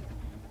benefit.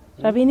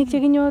 Rabinik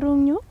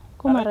chekinyoru yu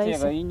ko marahisi.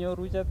 Chego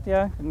inyoru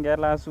chatya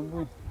ngela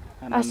asubuhi.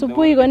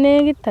 Asubuhi ko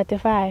nekit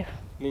 35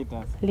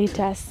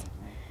 liters.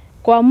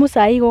 Kwa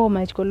musa hii ko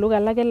komach kolug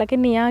alake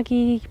lakini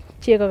yaki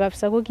chego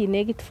kabisa ko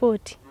kinekit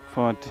 40.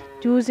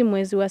 Juzi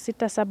mwezi wa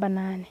 6, 7,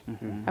 8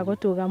 ako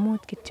tuga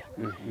mut kityo.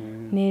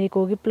 Ni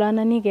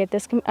kokiplana ni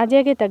ketes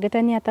aje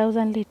ketagetania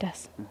 1000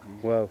 liters.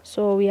 Wow.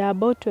 So we are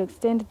about to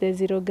extend the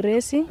zero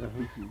grazing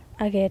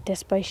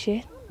agetes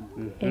boisiet.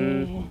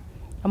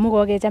 Amu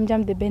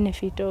kokechamcham the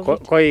benefit of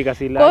it. Koi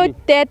kasilani. Ko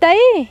teta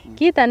hii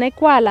kita ne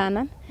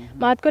kwalanan.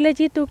 Mat kole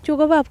chi tukchu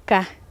ko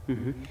babka.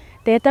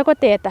 Teta ko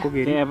teta.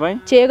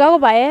 Chego ko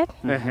baet.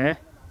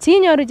 Chi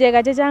nyoru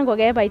chego chechang ko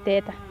kebai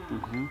teta.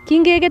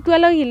 Kingeketu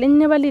alak ile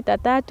nebo lita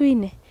 3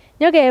 ine.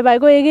 Nyokebai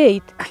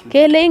koekeit.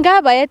 Kele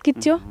inga baet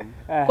kityo.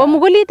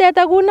 Komuguli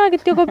teta kuno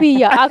kityo ko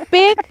biyo ak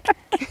beek.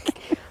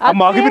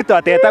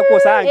 Amakibirto teta ko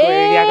sang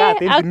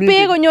koyagat ak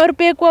beek konyor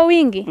beek kwa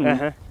wingi.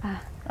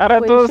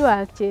 Ara tos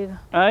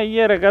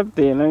ayere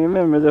kapten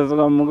memeche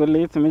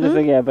sokomugulit meche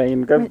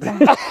sikebain kapten.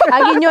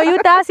 Akinyo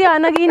yutas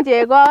yon akin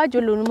chego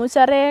chulun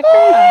musarek.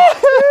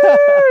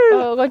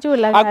 Ko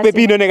chula ak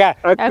pepino neka.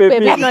 Ak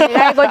pepino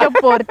neka ko chop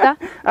porta.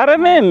 Ara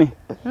neni?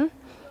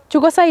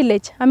 Chuko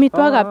silage,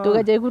 amitwagik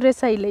tuga chekure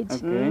silage.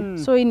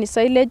 So ini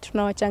silage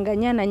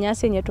tunawachanganyia na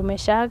nyasi yenye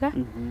tumeshaga.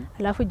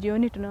 Alafu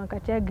jioni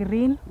tunawakatia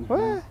green.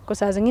 Kwa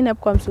saa zingine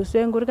kwa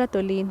msuswe ngurika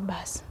tolin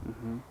bas.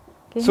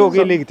 So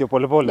kele kityo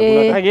pole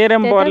pole. Agere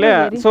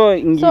mbolea. So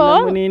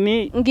ngine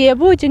nini?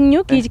 Ngebuch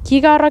nyu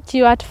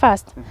kikarokchi at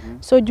first.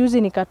 So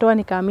juzi nikatoa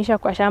nikahamisha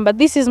kwa shamba.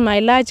 This is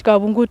my large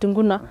kabungutu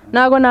nguna.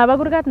 Na kona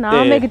bagurkat na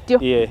ame kityo.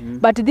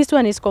 But this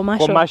one is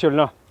commercial. Commercial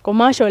no.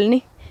 Commercial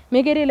ni.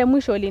 Megere ile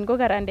mwisho lin ko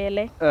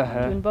karandele.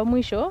 Junbo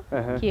mwisho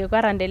ki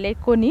karandele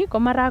koni ko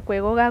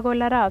marakwe ko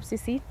kakolara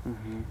absisi.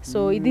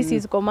 So this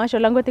is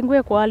commercial angot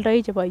ingwe ko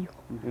aldoi chebo yu.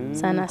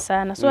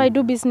 Sana. So I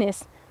do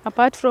business.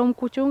 Apart from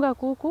kuchunga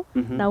kuku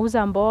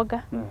nauza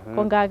mboga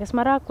kongakes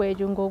marakwe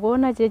jungo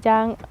kona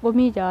chechang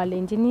komi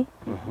chalenjini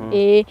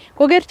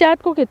kokerchat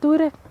ko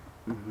keturek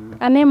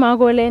ane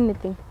makole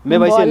anything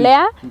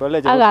mbolea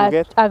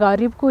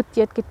akarib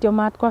kutiet kityo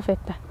mat ko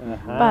affecta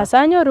bas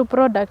anyoru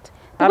product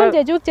tukun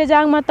chechuk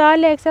chechang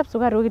matale except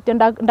sukaruk kityo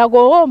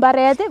ndakoo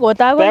mbaret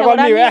kotako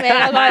kora niwek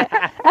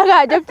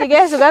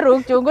akachopchigei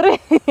sukaruk chungure.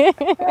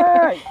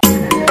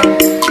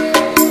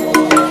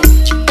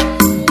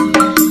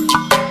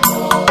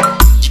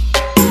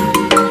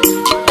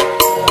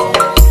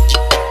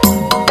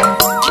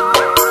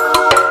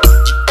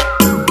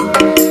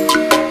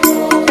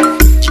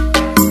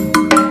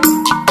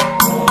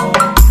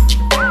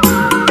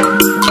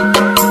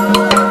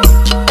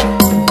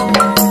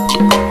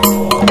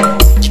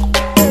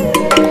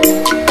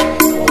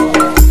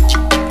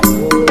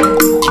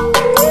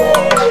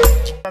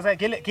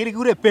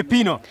 Kikure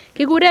pepino.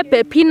 Kikure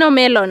pepino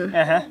melon.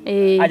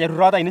 Aja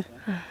rurata ini.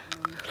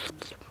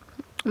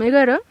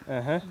 Megero?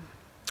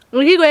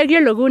 Ukikoe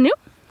yellow kuni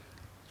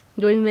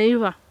ndio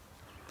imeiva.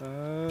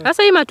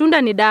 Sasa hii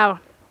matunda ni dawa.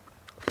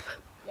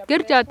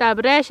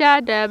 Kerchatab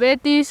pressure,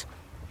 diabetes.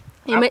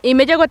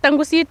 Imeche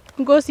kotangusit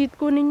ngosit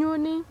kuni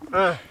nyuni.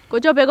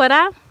 Kochobe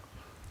kora.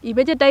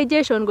 Imeche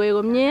digestion koe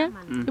komie.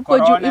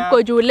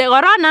 Ipkochule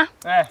corona.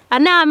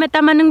 Ana ame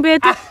tamaning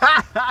betut.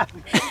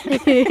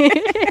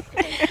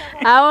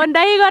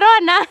 Aondai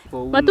corona.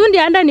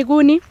 Matundianda ni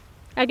kuni.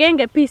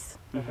 Agenge piece.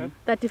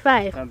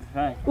 35.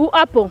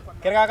 Apple.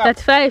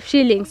 35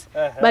 shillings.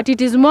 But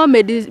it is more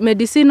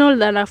medicinal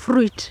than a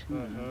fruit.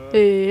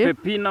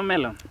 Pepino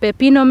melon.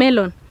 Pepino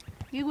melon.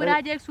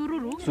 Kikuraje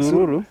sururu.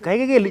 Sururu.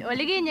 Kaikekeli.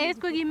 Olikinye is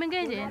ko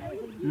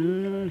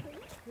kimengechen.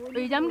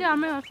 Ijamge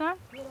ame osa.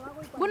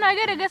 Kuna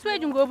gere keswe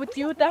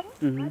ngobutyi yuta.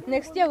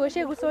 Next year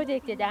goshe kusoje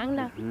chechang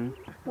na.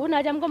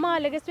 Una jam ko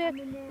male keswe.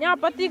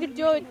 Nyapati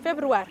kityo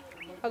February.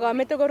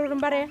 Akamete korur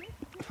mbare.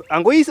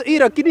 Ango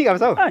irokini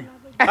kabisa.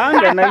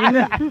 Ange na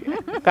ine.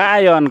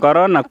 Kayon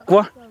corona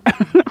kwa.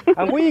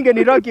 Ango ingen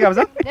irokki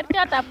kabisa.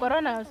 Kerchatab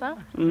corona kabisa.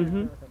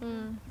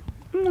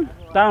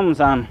 Tamu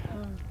sana.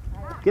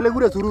 Kile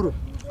kure sururu.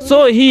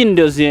 So hii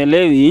ndio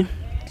sielewi.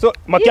 So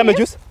makiame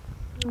juice?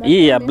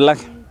 Hii ya black.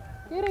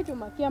 Kire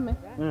chuma kiame.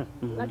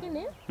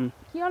 Lakini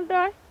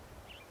kioldoi.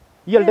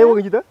 Ioldoi ko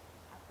kijito?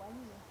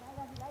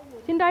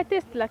 Tindoi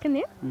taste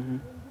lakini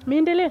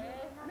mindele.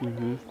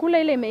 Kula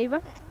ile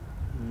imeiva.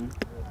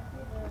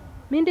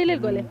 Mindele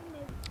gole.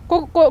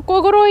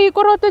 Koroi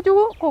korote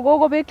chu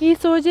kokobeki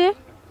soje.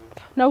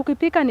 Na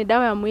ukipika ni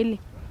dawa ya mwili.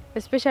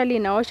 Especially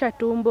inaosha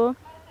tumbo,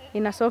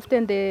 ina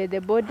soften the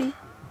body.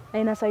 Na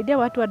inasaidia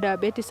watu wa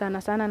diabetes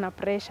sana na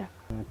pressure.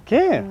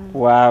 Okay.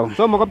 Wow.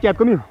 So mokopchat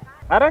komi.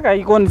 Ara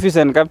kai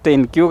confusion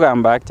captain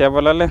cucumber ak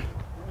chebolole.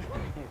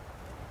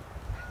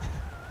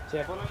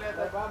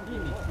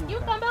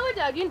 Cucumber ko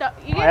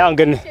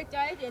Ayangen.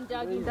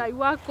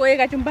 Kindaiwa koe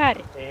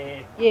kachumbari.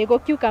 Ko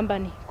cucumber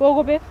ni.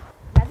 Kokobek.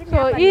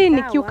 So hii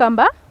ni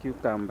cucumber.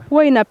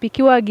 Huwa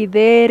inapikiwa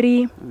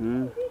githeri.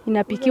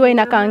 Inapikiwa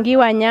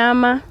inakangiwa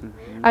nyama.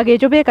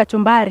 Agechobe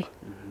kachumbari.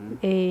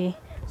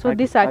 So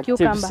these are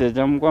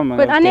cucumber.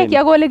 But ane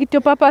kia gole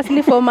kityo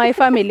purposely for my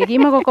family.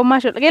 Kima ko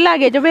commercial. Kela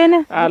agechobe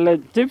ne? Ale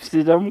chips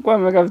jam kwa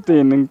me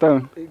kapten ing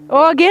town.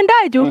 Oh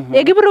gendai ju.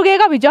 Ekiburu ke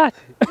kabijat.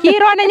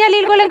 Kiro ne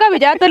nyalil kole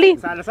kabijat oli.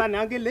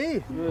 Sana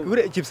angele.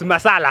 Kure chips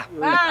masala.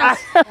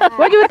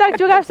 Wajutak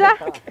chu kapsa.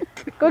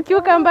 Ko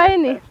cucumber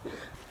ini.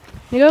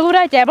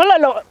 Nikakura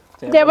chebololo.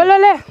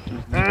 Chebolole.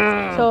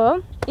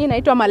 So, hii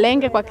inaitwa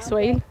malenge kwa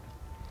Kiswahili.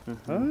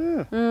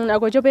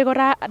 Akochobe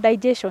kora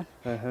digestion.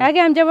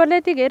 Yake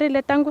amcheboleti kere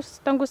ile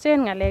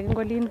tangusen ngalek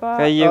ngolin ba.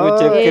 Kaye ko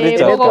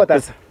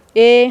chepkerichot.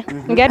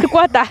 Ngeti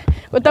kwata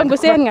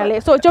utangusen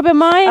ngalek. So chobe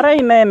mai. Ara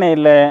inene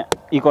ile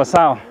iko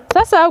sawa.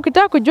 Sasa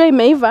ukitaka kujua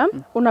imeiva,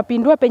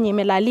 unapindua penye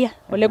imelalia.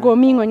 Ole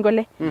gomingo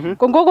ngole.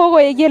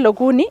 Kongoko yelo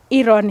kuni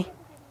ironi.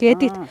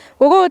 Ketit.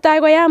 Koko tai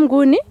koyam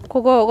kuni,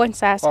 koko kon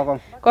sasa.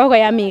 Koko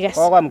yam iges.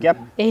 Koko mkiap.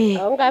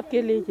 Ngap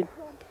kelejin.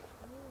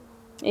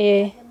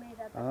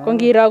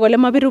 Kongiro kole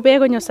mabiru beek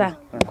konyo sang.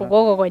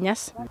 Koko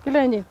konyas.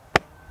 Kilenjin.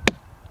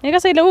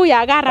 Nekase ile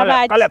uya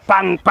karabaj. Kale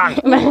pang pang.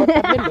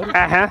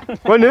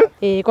 Konu?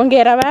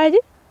 Kongerabaj.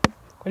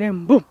 Kole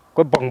mbum.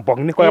 Ko bong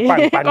bong ni ko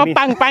pang pang ni. Ko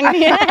pang pang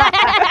ni.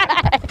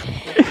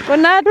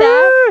 Konata.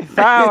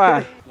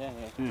 Sawa.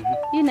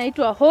 Hii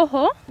inaitwa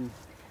hoho.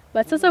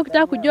 But sasa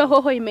ukitaka kujua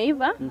hoho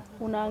imeiva,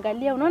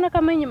 unaangalia, unaona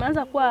kama yenye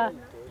imeanza kuwa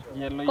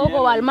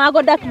koko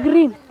walmago dark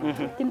green.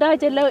 Tinda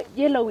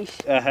yellowish.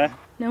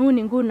 Na huu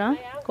ni nguna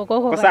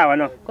koko. Ko sawa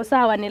no. Ko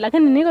sawa ni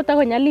lakini niko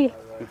tako nyalil.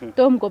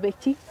 Tom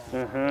kobekchi.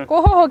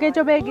 Ko hoho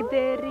kechobe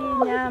githeri,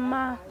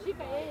 nyama.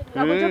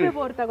 Na kuchobe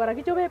porta kora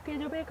kechobe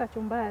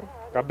kachumbari.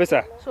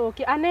 Kabisa. So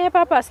ane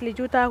purposely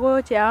chuta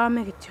ko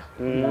cheame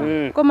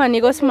kityo. Koma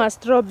ni ko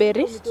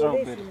strawberry.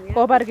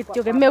 Ko bar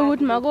kityo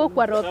kemeut mako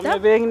kwa ropta.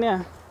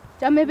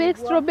 Chame bake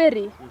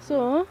strawberry.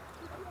 So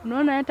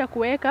unaona hata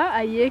kuweka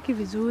aieki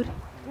vizuri.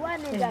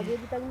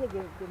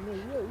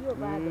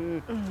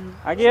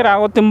 Agera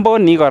akot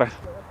mboni kora.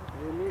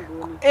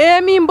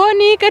 Mi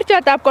mboni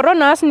kerichotab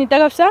corona nito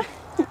kabisa.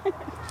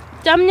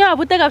 Cham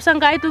nyabute kabisa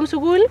ngaitung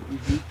sukul.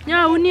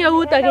 Nyauni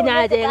eut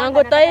akinyacheng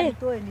angot aeng.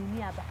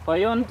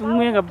 Boyon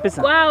tungwe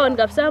kabisa. Kwaon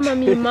kabisa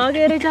mami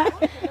magere cha.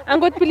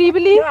 Angot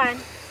pilipili.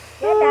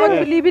 Angot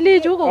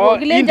pilipili chu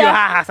kokilenja. Ndio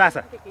haha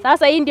sasa.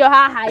 Sasa hii ndio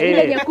haha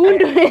ile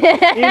nyekundu.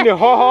 Hii ni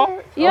hoho.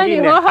 Hiyo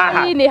ni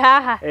hoho, hii ni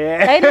haha.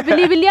 Haina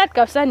pilipiliat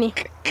kabisa ni.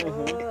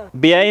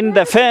 Behind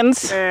the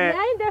fence.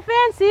 Behind the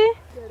fence.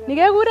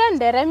 Nikekuren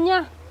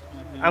nderemnya.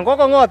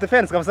 Angoko ngote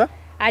fence kabisa.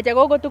 Acha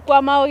koko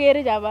tukwa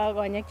maokere chaba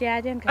konyek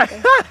cheyachen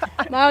kabisa.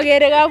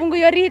 Maokere kabungu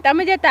orit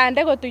ameche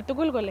tande kotui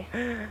tugul kole.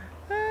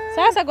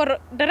 Sasa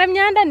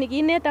nderemnyanda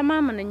nikineta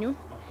mama nenyu.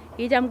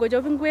 Kicham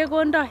kochop ingwek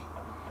kondoi.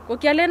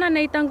 Kokialen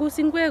ane itangus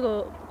ingwek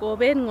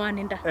kobet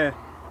ngwanindo.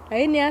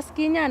 Lakini as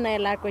kinyana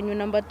lakwenyu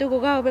namba 2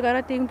 kokakobek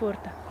korotik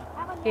borto.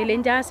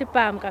 Kelenja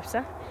asipam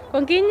kabisa.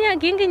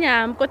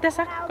 Kinginyam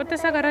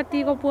kotesak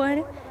korotik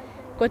kobwone.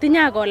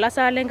 Kotinya kol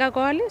asalen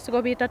kakol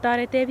sikobit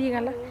atorete biik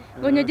alak.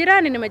 Konyo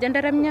jirani nemeche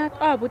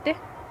nderemnyat abute.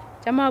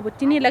 Cham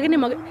abutyini lakini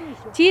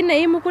chi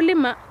ne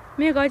mkulima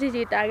mekochi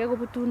chito age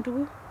kobutun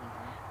tuguk.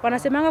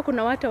 Wanasemanga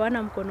kuna watu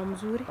wana mkono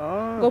mzuri.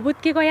 Ngobut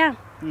kikoyam.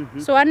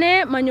 So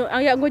ane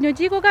ngonyo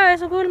chi kokawe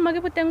sukul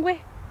makibute ngwek.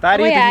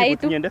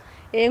 Tariti nyende.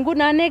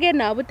 Nguno anege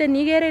nabute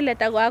nikere ile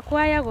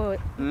takwakwaya ko.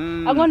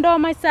 Akondo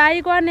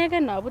masai ko anege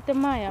nabute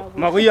maya.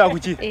 Makuya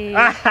kuchi.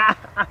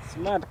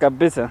 Smart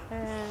kabisa.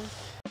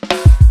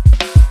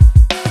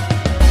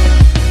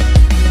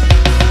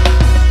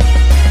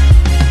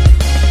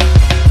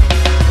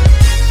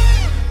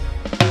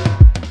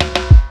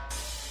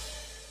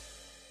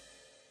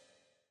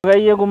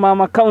 Kaya ko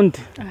Mama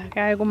County.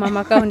 Kaya ko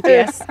Mama County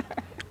yes.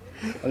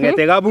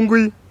 Ngete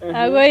kabungui.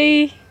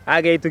 Agoi.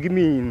 Age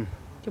tukimi.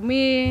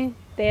 Tumi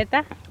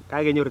teta.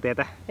 Kage nyoru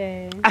teta.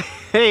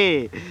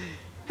 Hey.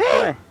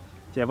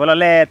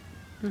 Chebololet.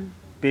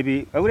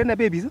 Baby, agure na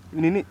babies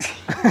nini?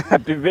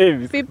 Happy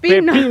babies.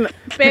 Pepino.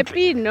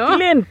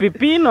 Kilen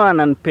pepino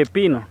anan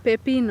pepino?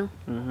 Pepino.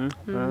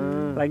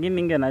 Lakini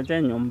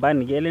ningenacha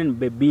nyumbani kelen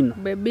bebino.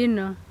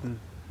 Bebino.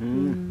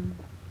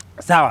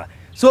 Sawa.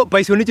 So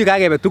boisionik chu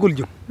kakebe tugul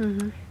chu.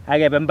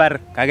 Kakebe mbar,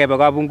 kakebe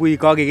kabungui,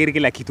 kakeker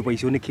kila kitu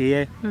boisionik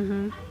cheye.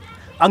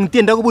 Ang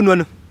tiendo kobunu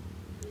ano?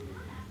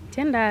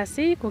 Tienda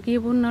si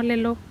kokibun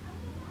olelo.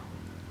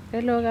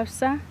 Lelo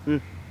kabisa.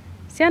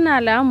 Siana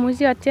ala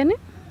amuchi atieni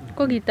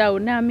ko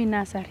kitaune ami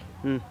nasari.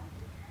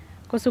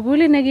 Ko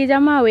sukuli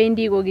nekicham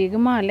awendi ko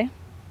kikimale.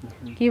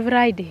 Ki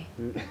Friday.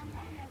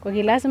 Ko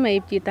kilasima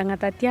ip chito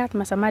ngatatiat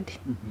masamadi.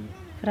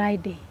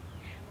 Friday.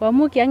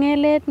 Wamu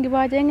kiangelet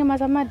ngibachenge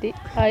masamadi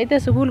aite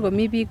sukul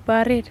komi biik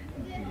paret.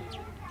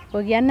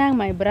 Ko kianang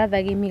my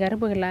brother kimi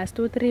karibu class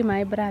 2 3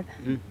 my brother.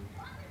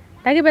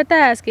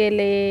 Takibetas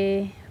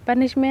kele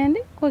punishment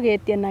ko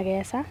ketien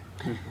akesa.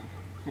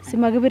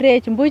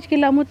 simakibirech mbuch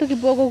kila mtu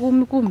kiboko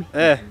kumi.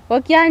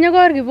 Ko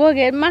kianyokor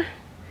kiboket ma.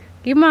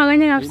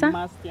 Kimakonye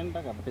kabisa.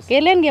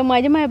 Kelen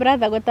kemwachi my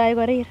brother kotai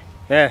korir.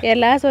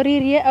 Kelas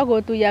oririe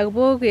akotuya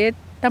kiboket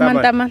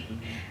taman.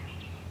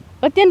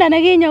 Kotiendo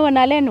nekinyo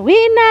konalen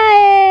wina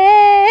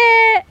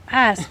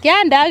as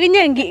kianda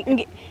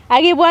akinye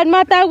akibwat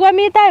mata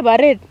kwami tai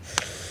baret.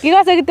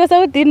 Kikose kityo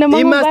sautit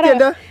nemongu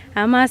barak.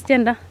 Amas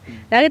tiendo.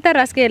 Dakitar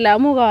askele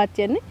amu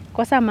kaatien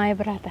kosa my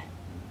brother.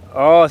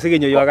 Oh,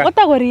 sikinyo yoga.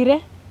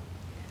 Kotakorire.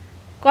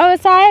 Ko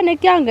sae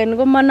nekiangen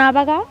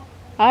komanabaka.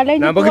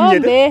 Alenji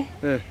tuombe.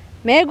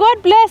 May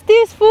God bless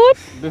this food.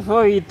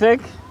 Before we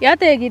take.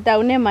 Yate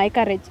kitaune my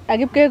courage.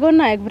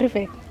 Akipkekona ek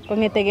prefect.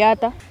 Kongete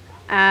yoto.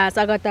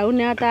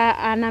 Sakataune ata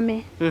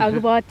aname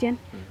akibotien.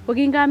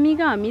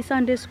 Kokingami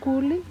Sunday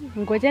school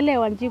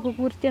ngochelewan chi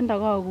kukur tiendo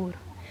kakur.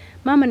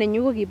 Mama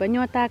nenyu ko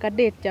kibanyota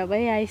kadet chabo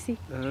AIC.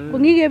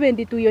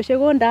 Kongikebendi tuyoshek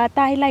konda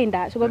tai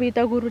lainda sikobit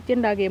akuru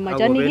tiendo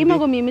kemachani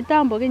kimakomi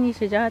mitambo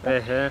kenyisiek choto.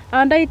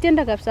 Andai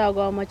tiendo kabisa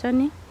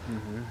akamachani.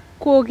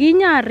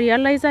 Kokinya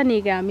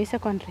realizeani kami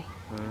secondary.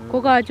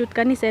 Kokachut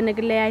kaniset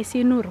nekile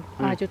AIC Nuru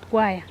achut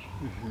kwaya.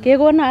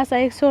 Kekona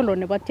asa solo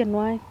nebo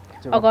tienwogik.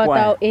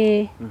 Akatau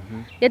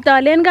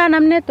yetalen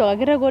kanam network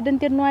akirekoden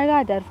tienwogik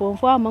atar form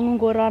 4 amangu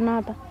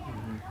ngoronoto.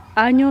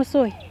 Anyo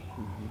soi.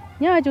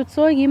 Nyachut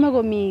soi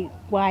kimakomi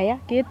kwaya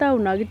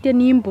ketaun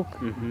akitieni imbuk.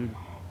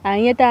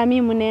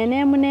 Anyetami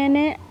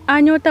munene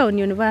anyo town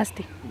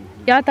university.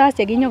 Yoto as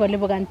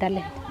chekinyokolipukan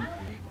talent.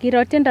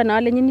 Kiro tiendo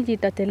nalenjini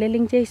chito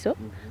teleling Jeiso,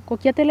 ko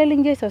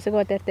kiateleling Jeiso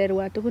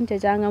sikoterterwa tugun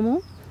chechang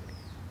amu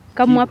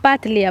kamwa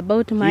partly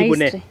about my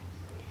history.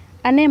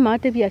 Ane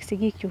matebi ak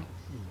sigikchu.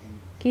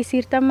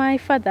 Kisirta my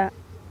father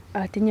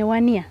atinye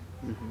 1 year.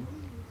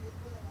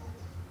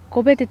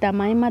 Kobetita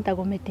my mother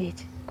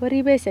kometech.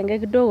 Koribe senge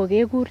kidogo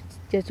kekur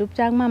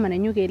chesupcha ak mama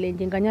nenyu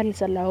kelenjin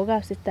kanyalilso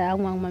lagokab sister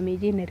angwang mami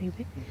chi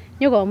neribe.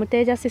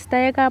 Nyokomutech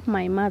sisterekab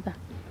my mother.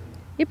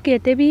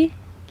 Ipketebi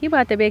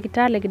kibatebe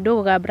kitale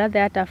kidogo ka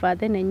brother ata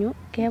father nenyu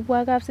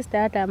kebwa kab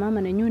sister ata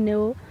mama nenyu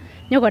neo.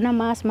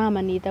 Nyokonam as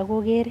mama nito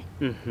kokere.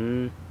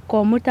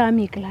 Komuta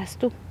mi class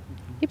 2.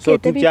 So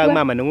tupcha ak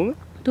mama nengu?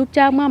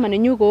 Tupcha ak mama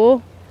nenyu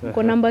ko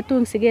number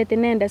 2 siget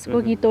inendet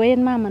ko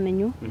kitoen mama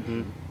nenyu.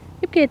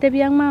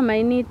 Ipketebi ak mama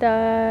inito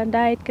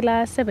ndait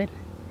class 7.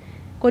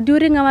 Ko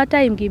during our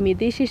time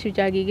kimite issue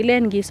cha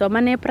kikilen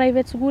ngisomane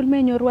private school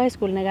menyoru high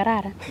school ne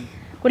kararan.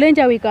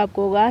 Kolenja wikab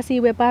kogo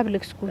asiwe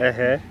public school.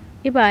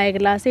 Ibae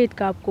class 8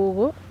 kap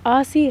kogo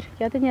asir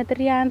yatinye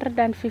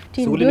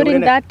 315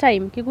 during that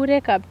time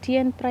kikure kap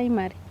TN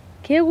primary.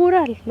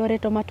 Kekural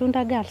Loreto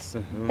Matunda Girls.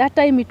 That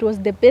time it was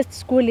the best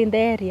school in the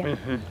area.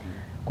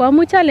 Kwa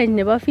mu challenge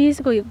nebo fees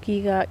ko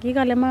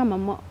kikale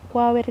mama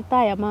kwa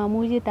retire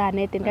mamuchi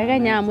tanetin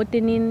kakanya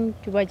amutinin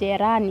chubo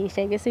cherani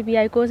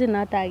sekesibi course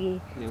nata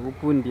ki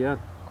upundiat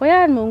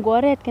koyan mungu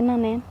oret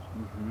kinanen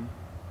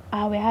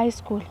awe high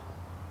school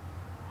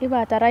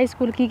ibata high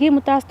school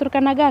kikimutas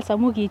Turkana Girls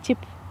amu kichip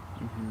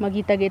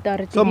magita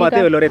getoreti so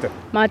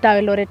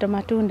matawe Loreto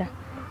Matunda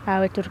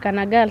awe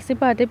Turkana Girls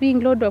ibate being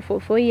load of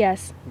 4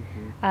 years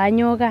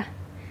anyoga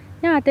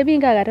nyate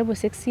binga karibu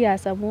 6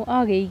 years amu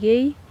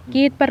ageigei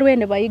kiit parwe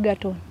nebo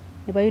Egerton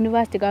nebo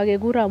university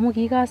kakekura amu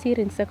kikasir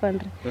in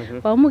secondary.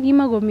 Amu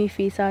kimakomi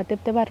fees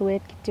atepte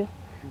barwet kityo.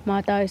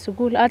 Matawe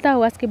sukul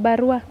atau as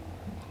kibarua.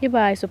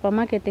 Ibai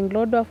supermarketing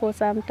load for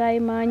some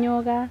time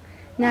anyoga.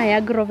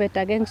 Nyaya grovet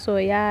ageng so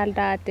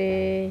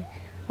yaldate.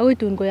 Akoi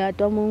tun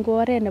koyato amu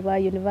ngo oret nebo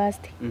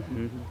university.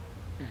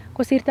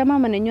 Kosirta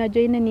mama nenyu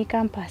ajoineni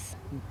campus.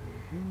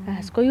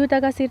 As ko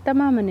yuta kasirta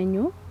mama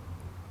nenyu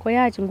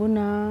koyach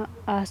nguno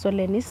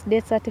solenis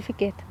death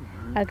certificate.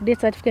 Ak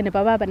death certificate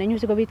nebo baba nenyu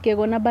sikobit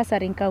kekona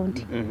bursary in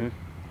county.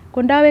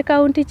 Kondawe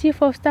county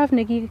chief of staff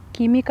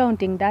kimi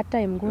counting that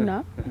time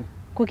nguno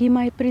ko ki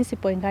my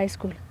principal in high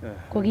school.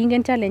 Ko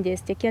kingen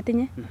challenges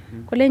chekiatinye.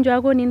 Kolenjo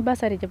akonin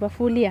bursary chebo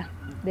full year,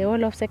 the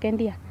whole of second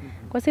year.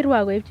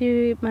 Kosirwa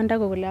koipchi manda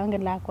kole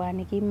angen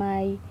lakwani ki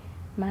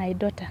my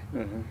daughter.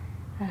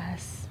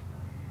 As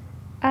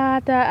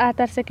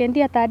atar second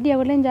year third year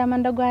kolenjo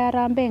amanda go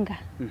Rambenga.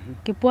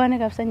 Kipwane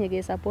kabisa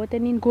nyeke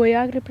supportenin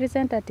koyak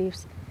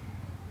representatives.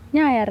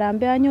 Nyaya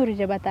rambe anyoru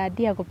chebo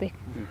tadia kopek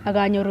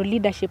akanyoru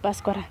leadership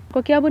as kora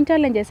ko kiabun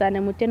challenges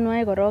ane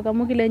mutienwai korok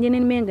amu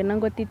kilenjinin mengen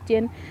angot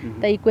itien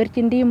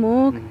taikwerchin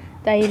ndimuk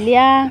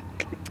tailia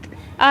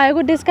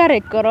ko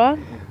discourage korok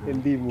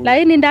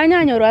lakini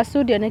ndanyanyoru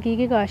studio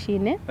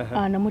nekikikoshine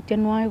ana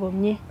mutienwai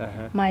komie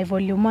my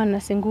volume 1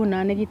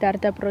 asinguna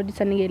nekitarta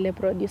producer nekele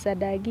producer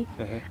Dagi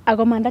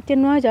ako manda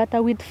tienwai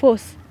choto with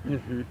force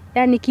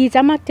yani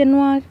kichamak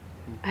tienwai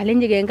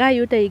alenji genga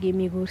yuta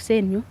ikimi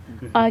kursenyu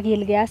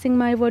akilge asing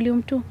my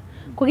volume 2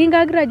 ko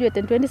kinga graduate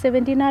in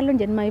 2017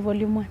 alonjen my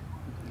volume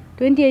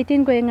 1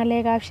 2018 ko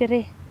ngalekab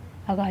sherehe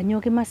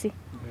akanyo kimasi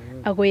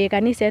ako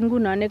kaniset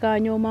nguno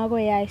nekanyo mako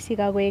AIC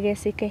kakoeke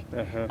SK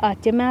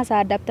atyeme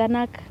asa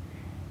adaptanak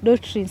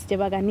doctrines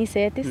chebo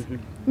kaniset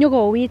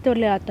nyokowit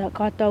ole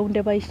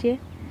kataunde boisiet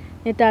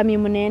netami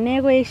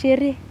munene koek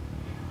sherehe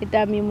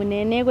netami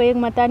munene koek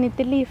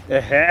maternity leave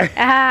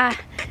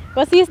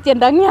Kosis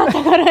tiendo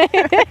ng'yata kora.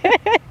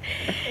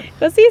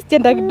 Kosis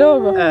tiendo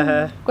kidogo.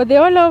 Ko the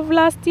whole of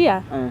last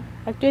year.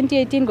 Ak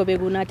 2018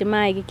 kobekunoti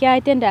Mike.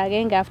 Kiayai tiendo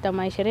agenge after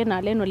maishere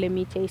nalen ole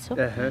mi Cheiso.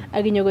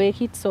 Ak inyokoek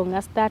hit song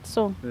as that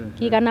song.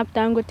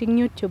 Kikanapta angot ing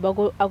YouTube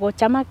ako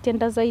chamak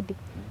tiendo zaidi.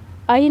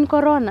 Ain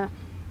corona.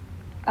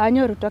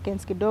 Anyoru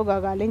tokens kidogo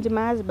akalenji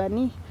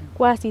mahasbani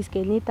kwasis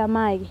kenyita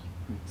Mike.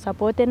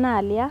 Supporte na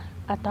alia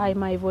atai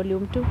my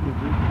volume 2.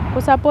 Ko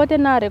supporte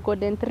na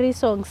recorden 3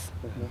 songs.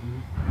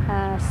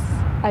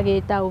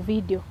 Agetau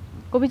video.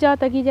 Ko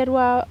bichota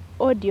kicherwa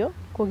audio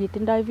ko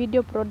kitindoi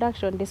video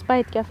production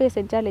despite kia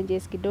face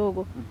challenges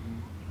kidogo.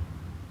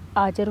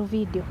 Acheru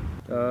video.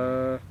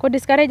 Ko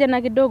discourage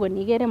na kidogo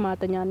nigere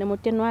matanyane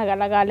mutienwa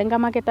galagale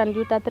ngamaketan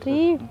juta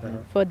 3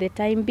 for the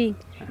time being.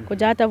 Ko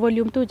jata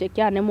volume 2 je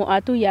kya nemo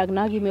atu yag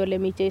na gi me ole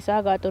mi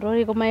chesa ga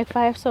torori ko my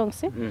 5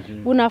 songs.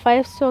 Una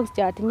 5 songs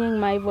chatinye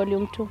my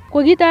volume 2.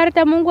 Ko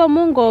gitarta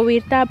Mungu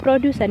wirta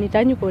producer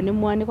nitanyu ko ne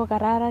mwani ko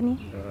kararani.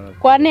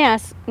 Kwa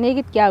neas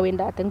negit kya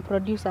wenda teng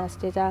producers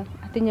chechang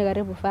atinye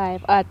karibu 5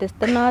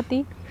 artist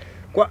noti.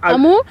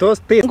 Amu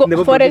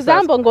for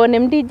example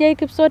ngonem DJ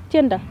Kipsot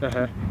tienda.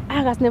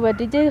 Akas nebo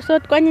DJ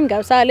Kipsot kwanyin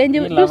kabisa alenji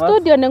du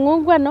studio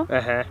nengung kwano.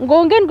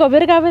 Ngongen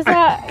kobir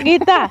kabisa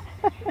gita.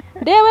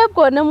 Dewe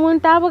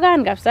konemun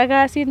tabukan kabisa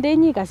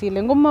kasindenyi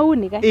kasile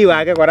ngomauni ka.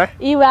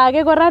 Iwe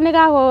age kora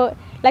nikako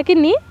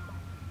lakini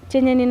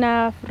chenye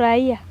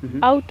ninafurahia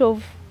out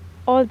of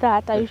all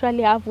that I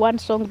usually have one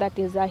song that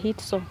is a hit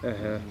song.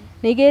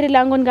 Nigeri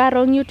langon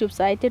garong YouTube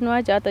site no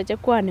jata che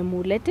kwane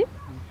muleti.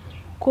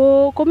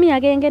 Ko mi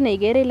agenge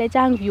neigere ile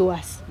chang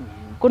viewers.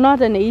 Ko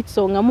noto ne hit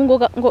song amu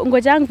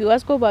ngo chang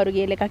viewers ko baru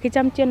kele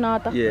kakicham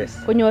tienoto.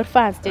 Konyor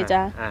fans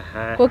chechang.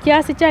 Ko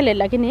kiasi chale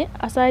lakini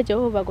asaye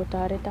Jehova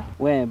kotareta.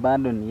 We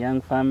bado ni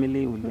young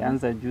family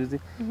ulianza juzi.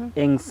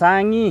 Eng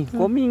sangi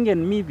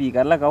komingen mi biik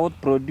alak out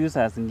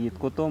producers ngit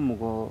kotomo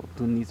ko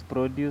tunis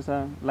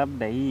producer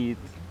labda hit.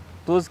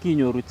 Tos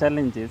kinyoru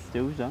challenges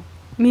cheucho?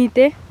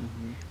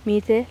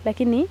 Mite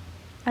lakini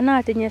ana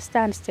atinye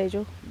stands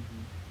chechu.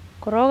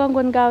 Koroga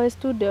ngon gawe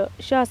studio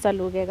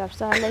shasaluge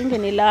kabisa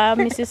lakini ila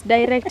Mrs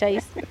Director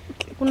is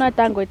kuna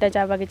tango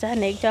itachapa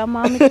kichane cha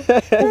mami.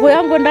 Ugo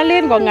yangu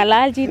ndalen ko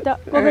ngalal chito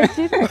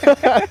kokechit.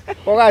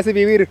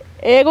 Kokasibi wir.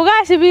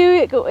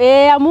 Kokasibi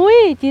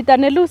amui chito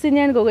ne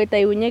lusinyen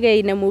koketai unyege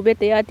inemu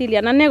bete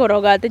yatilian ane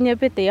koroga atinye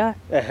bete ya.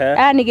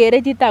 Ani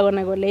kere chito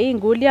kona kole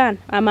ingulian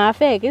ama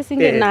fake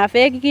singen na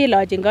fake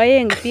kilochi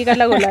ngoeng biik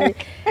alak kole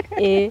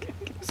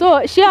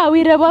so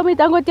shawire bomi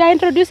tango tia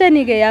introduce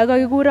nige ya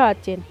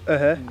kakikuratien.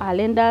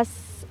 Alendas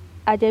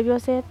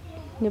achepyoset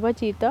nebo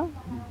chito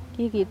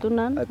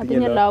kikitunan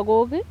atinye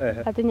lagok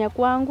atinye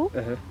kwangu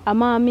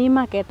ama mi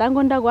market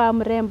angonda kwa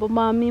mrembo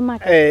mami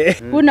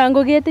market. Kuna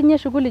ngo ketinye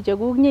shughuli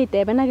chekuk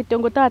nyeitebena kityo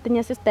ngota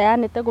atinye sister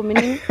yanete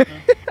komini.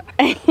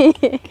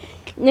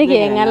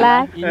 Nyege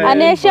ngala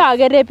ane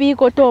shagere biik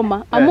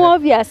kotoma amu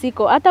obviously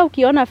ko hata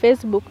ukiona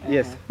Facebook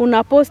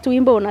una post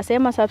wimbo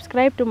unasema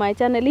subscribe to my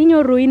channel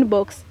inyoru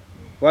inbox.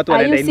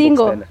 Are you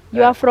single?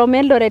 You are from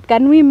Eldoret.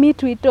 Can we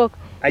meet? We talk.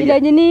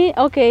 Ilanyini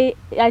okay,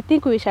 I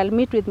think we shall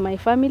meet with my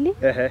family.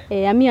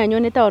 Ami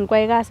anyone town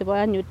kwa kasi bo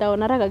anyu town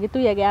araka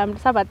kituye ke am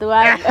sabatu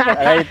wa.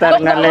 Aitar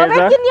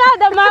ngalezo.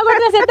 Kinyada mago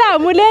teseta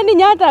muleni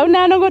nyata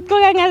unano got ko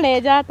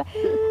ngalejata.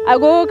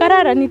 Ago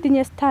karara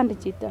nitinye stand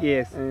chita.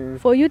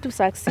 For you to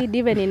succeed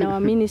even in our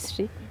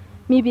ministry.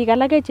 Mi biik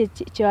alake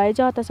che ae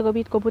jota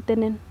sikobit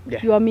kobutenen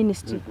your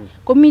ministry.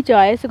 Ko mi che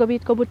ae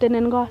sikobit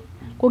kobutenen go.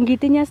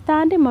 Kongitinye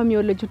stand mami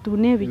ole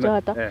jutune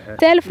bichota.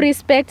 Self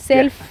respect,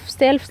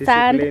 self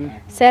stand,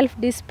 self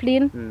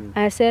discipline,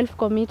 and self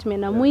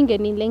commitment. Amu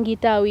ingen ile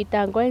ngitau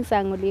itango eng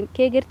sang olin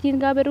kegerchin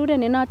kaberuret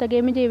ne noto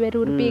kemeche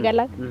iberur biik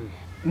alak.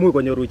 Muy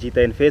konyoru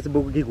chito en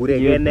Facebook kikure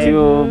gene,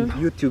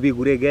 YouTube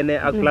kikure gene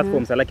ak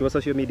platforms alak chebo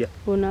social media.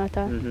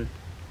 Unata.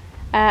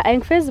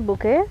 Eng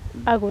Facebook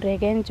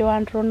akuregen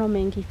Joanne Rono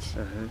Mengich.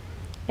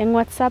 Eng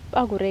WhatsApp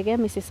akuregen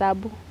Mrs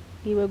Abu.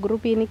 Iwe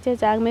group inik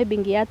chechang maybe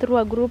ngia through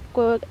a group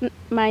ko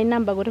my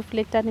number ko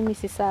reflecta ni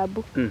Mrs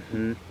Abu.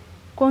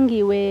 Ko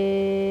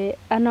ngiwe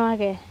ano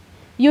age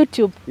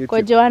YouTube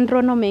ko Joanne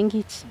Rono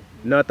Mengich.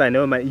 Nota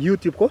ne ma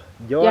YouTube ko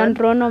Joanne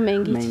Rono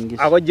Mengich.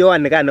 Ako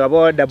Joanne ka no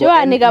abo double.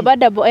 Joanne ka ba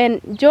double N.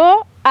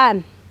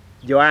 Joanne.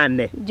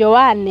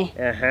 Joanne.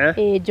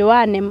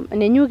 Joanne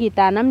nenyu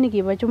kitanam ni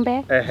kibo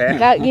chumbek.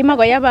 Gima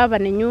ko ya baba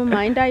nenyu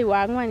mainda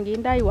iwa 4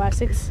 ginda iwa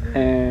 6.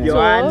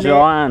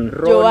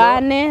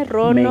 Joanne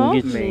Rono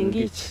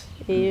Mengich.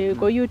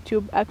 Ko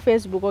YouTube ak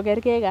Facebook ko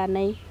kerke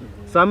kanai.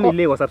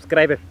 Samile ko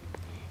subscribe.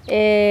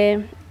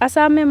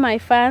 Asame my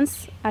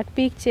fans ak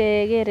biik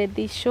che kere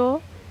this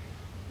show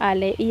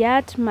ale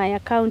iyat my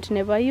account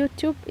nebo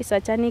YouTube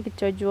isachani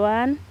kityo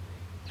Joanne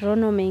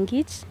Rono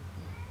Mengich.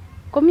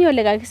 Komi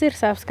ole kakisir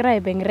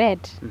subscribe eng red.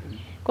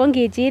 Ko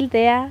ngichil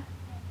there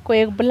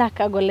koek black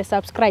agole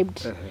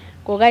subscribed.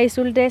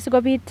 kokaisulde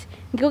sikobit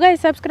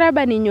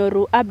ngokaisubscribe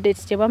inyoru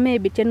updates chebo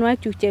maybe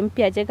tienwogik che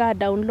mpya che ka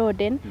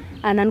downloaden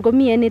anan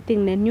komi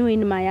anything ne new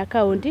in my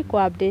account ko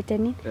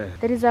updatenin.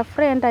 There is a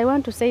friend, I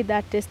want to say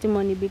that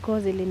testimony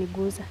because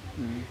iliniguza.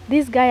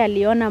 This guy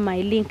aliona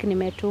my link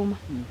nimetuma.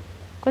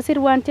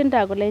 Kosirwan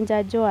tienda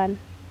kolenja Joanne,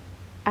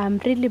 I'm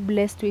really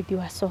blessed with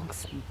your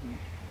songs.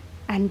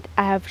 And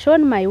I have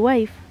shown my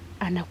wife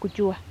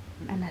anakujua.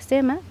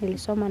 Anasema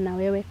nilisoma na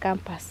wewe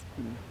campus.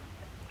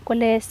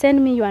 Kole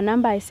send me your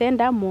number, I send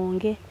her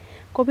muonge.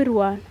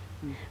 Kobirwan.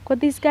 Ko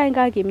this guy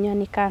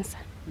ngakimnyani cancer.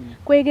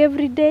 Kwek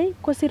every day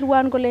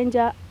kosirwan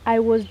kolenja I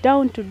was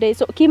down today.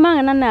 So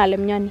kimangana na ale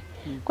mnyani.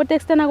 Ko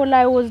textana kole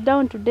I was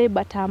down today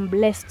but I'm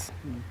blessed.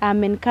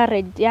 I'm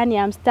encouraged. Yani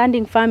I'm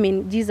standing firm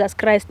in Jesus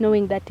Christ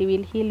knowing that he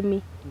will heal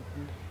me.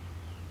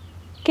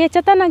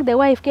 Kechatanak the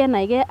wife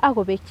kenaige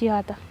akobek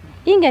chiyoto.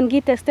 Ingen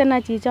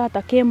kitextena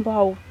chichoto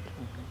kembao.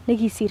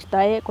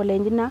 Nekisirtae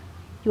kolenjina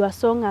your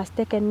song has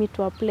taken me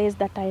to a place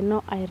that I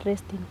know I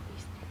rest in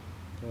peace.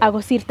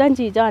 Ako sirtan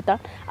chichoto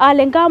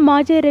ale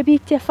ngamachere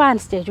biik che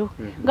fans chechu.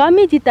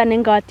 Ngami chito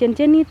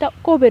nengatyenjenito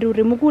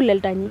koberuri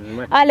muguleldanyi.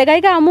 Ale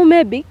kaikai amu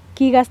maybe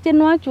kikas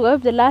tienwogik chu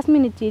the last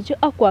minute chichu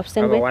akwa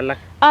absent.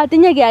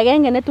 Atinye ki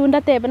agenge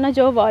netunda tebena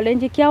Jehova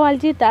alenji kiawal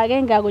chito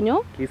agenge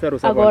akonyo.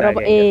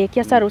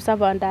 Kiasaru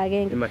sabonda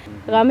agenge.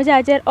 Kameche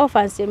acher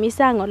orphans chemi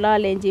sang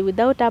olalenji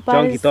without a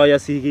parents. Chongitoyo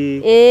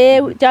sigik.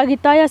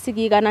 Chongitoyo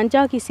sigik anan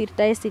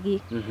chokisirtoe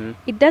sigik.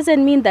 It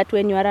doesn't mean that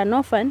when you are an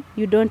orphan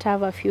you don't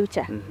have a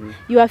future.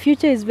 Your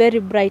future is very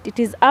bright. It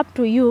is up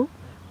to you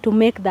to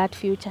make that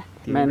future.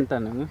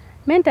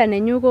 Mentor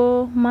nenyu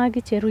ko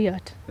Mengich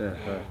Cheruyot.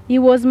 He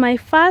was my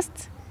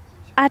first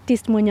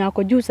artist mwenye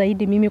ako juu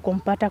zaidi mimi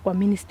kumpata kwa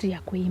ministry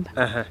ya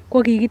kuimba.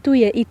 Kwa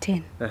kikituye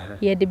Iten.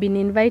 He had been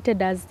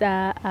invited as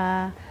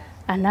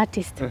an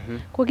artist.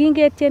 Kwa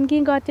kingetien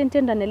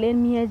tienda nelen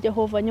mie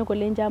Jehova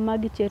nyokolenja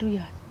Mengich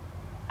Cheruyot.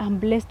 I'm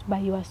blessed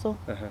by your song.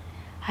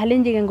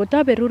 Halenji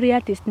ngotobe ruri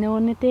artist ne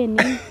oneteni.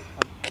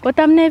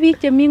 Kotamne biik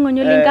chemi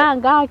ngonyoli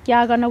nga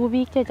kiagana bu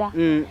biik checha.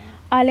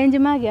 Alenji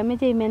magi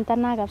ameche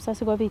imentana kabisa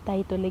sikobit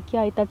ait ole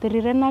kiaita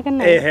tiriren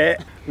akine.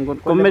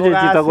 Komeche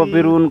chito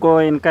kobirun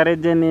ko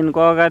encouragenin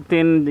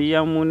kokatin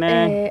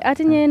yamune.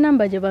 Atinye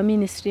number chebo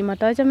ministry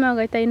matachame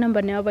akoitai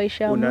number ne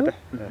aboishe amu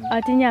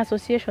atinye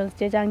associations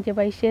chechang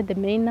cheboishe the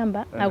main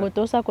number ako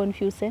tos a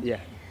confuse.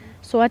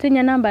 So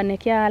atinye number ne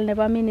kiaal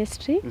nebo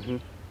ministry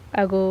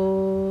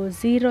ako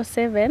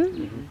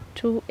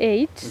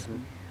 0728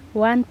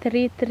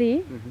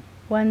 133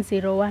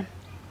 101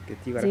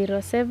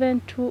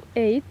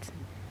 0728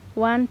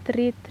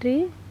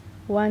 133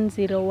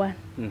 101.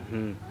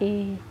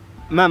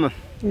 Mama,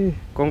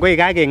 kongoi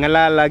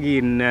kakeng'alal ak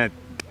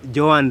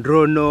Joanne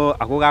Rono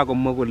ako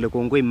kakomwa kole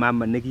kongoi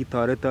mama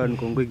nekitoreton,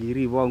 kongoi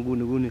kiribon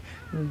kuni.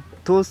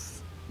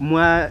 Tos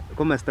mwa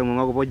komostang'ung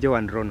akobo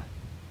Joanne Rono?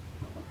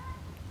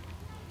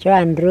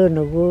 Joanne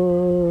Rono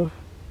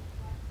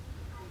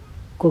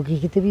ko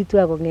kikitebi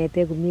tuwai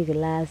kong'ete komi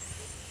class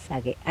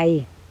age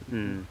aeng.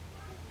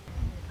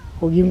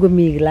 Ko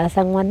kingomi class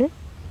 4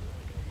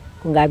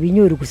 ko ngab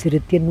inyoru kosire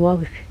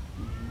tienwogik.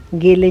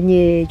 Ngele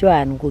nye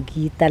Joanne ko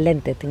ki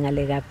talented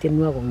ng'alekab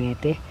tienwogik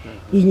kong'ete.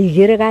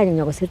 Ikere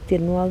kanyo kosir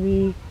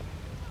tienwogik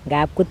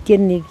ngab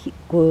kotieni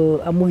ko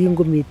amu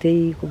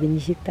kingomitei ko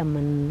kenyisiek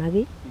 10 ak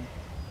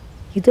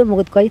kitomo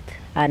kot koit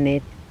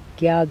anet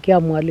kia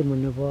mwalimu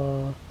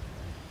nebo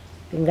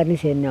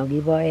kaniset nyo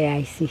kibo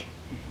AIC.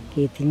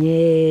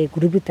 Ketinye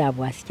grupitab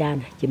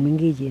wasichana che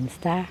mengechen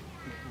Star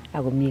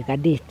ako mi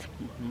Cadet.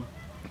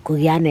 Ko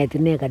kianet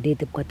ine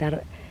Cadet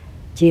kotar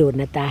cheo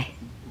netai.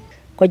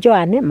 Ko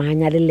Joanne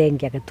manyalilen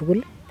ki age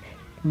tugul.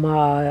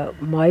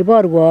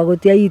 Maiborwo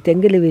akot yaite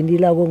ngele wendi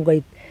lagok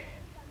ngoit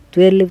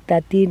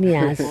 12-13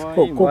 years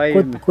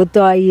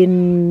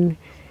kotoin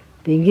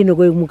pengine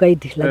koik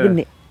mukaiti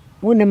lakini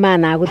mune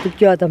maana akot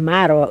tukyoto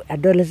maro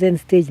adolescent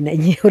stage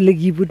nenyi ole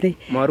kibune.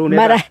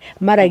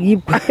 Mara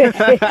kibko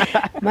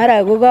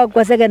mara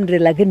kokakwa secondary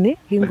lakini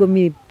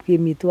kingomi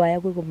kemi tuwai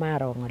akoi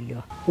komaro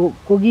ng'olyo.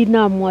 Ko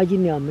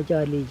kinamwachini ameche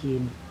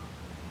alechin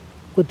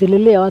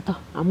kotelele yoto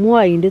amu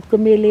aindet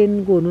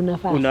komelen konu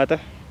nafas.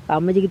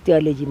 Ameche kityo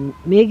alechin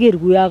meker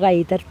kuyo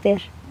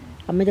kaiterter.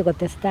 Ameche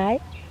kotestai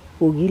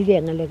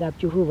kokilgei ng'alekab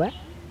Jehova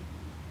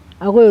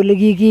akoi ole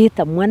kikiit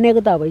amu ane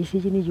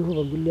kotaboisiechini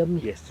Jehova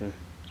ngulyomi.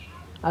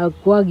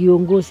 Akwa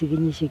kiongozi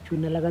kenyisiek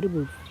chun alak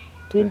karibu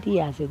 20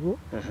 years ago.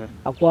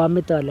 Akwa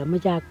ameto ale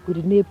ameche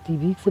akurinep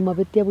tibik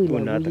simabetyo buch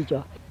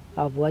lagochicho.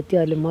 Abwati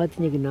ale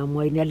matinye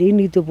kinamwoini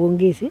aleni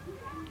itopongezi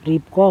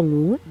rib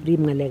kong'ung, rib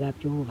ng'alekab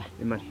Jehova.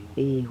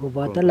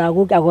 Koboto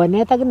lagok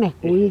akonet akine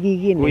kou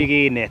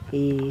kikinet.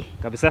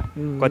 Kabisa.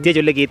 Kotiech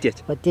ole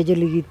kitiech.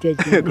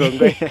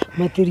 Kongoi.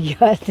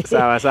 Matiriot.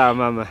 Sawa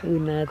mama.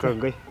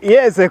 Kongoi.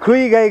 Yes,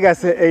 kui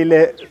kaikas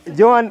ile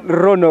Joanne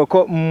Rono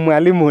ko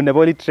mwalimu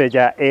nebo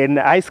literature en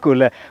high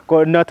school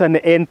ko noton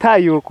en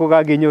tayu ko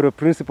kakenyoru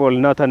principal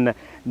noton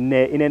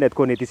ne inendet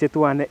konetisie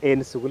tuan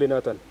en sukulit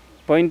noton.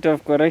 Point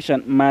of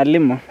correction,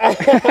 mwalimu.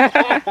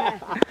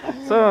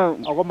 So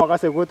ako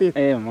makase kutit.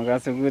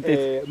 Makase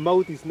kutit.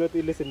 Mouth is not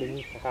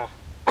listening.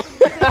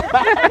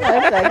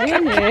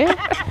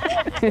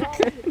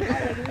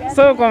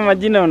 So kwa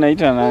majina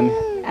unaitwa nani?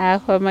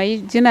 Kwa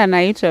majina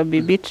naitwa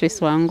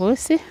Beatrice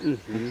Wangusi.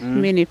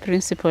 Mimi ni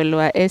principal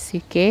wa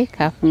SEK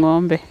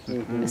Kapng'ombe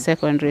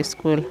Secondary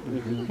School.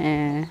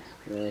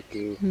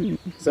 Okay.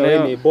 So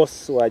wewe ni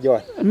boss wa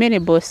Joanne? Mimi ni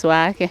boss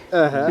wake.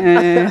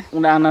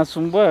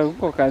 Anasumbua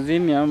huko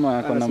kazini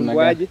ama kwa namna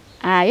gani?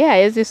 Yeye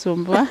hawezi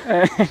sumbua.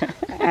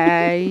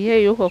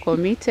 Yeye yuko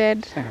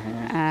committed.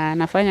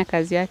 Anafanya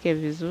kazi yake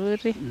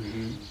vizuri.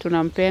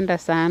 Tunampenda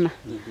sana.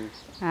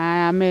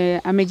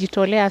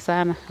 Amejitolea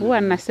sana.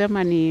 Huwa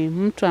nasema ni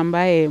mtu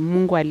ambaye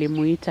Mungu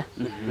alimuita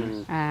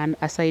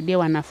asaidie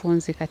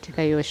wanafunzi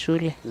katika hiyo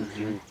shule.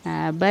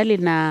 Bali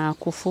na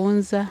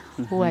kufunza,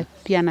 huwa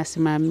pia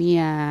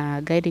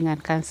anasimamia guiding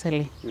and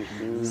counseling.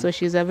 So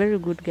she's a very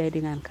good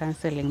guiding and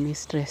counseling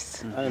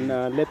mistress.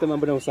 Analeta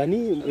mambo na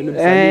usanii?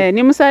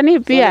 Ni msanii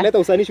pia. Analeta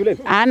usanii shuleni?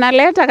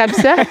 Analeta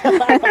kabisa.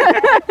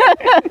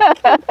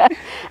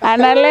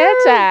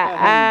 Analeta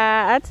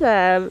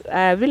hata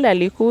vile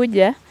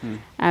alikuja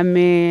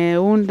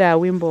ameunda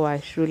wimbo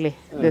wa shule,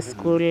 the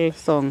school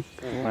song.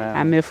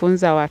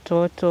 Amefunza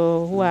watoto,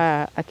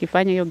 huwa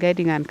akifanya hiyo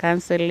guiding and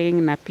counseling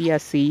na pia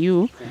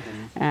CU.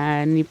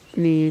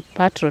 Ni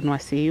patron wa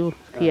CU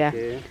pia.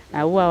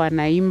 Huwa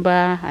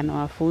wanaimba,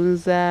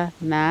 anawafunza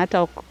na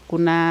hata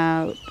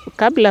kuna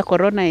kabla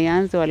corona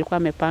ianze walikuwa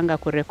wamepanga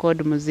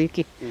kurekodi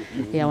muziki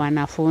ya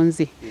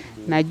wanafunzi.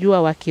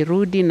 Najua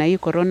wakirudi na hii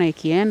corona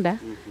ikienda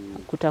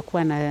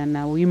kutakuwa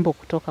na wimbo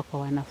kutoka kwa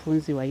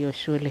wanafunzi wa hiyo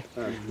shule.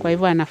 Kwa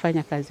hivyo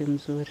anafanya kazi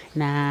mzuri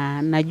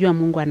na najua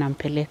Mungu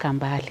anampeleka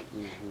mbali.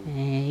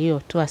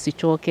 Hiyo tu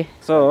asichoke.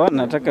 So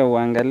nataka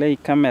uangalie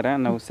kamera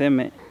na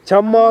useme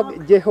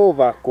Chamog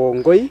Jehova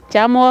Kongoi.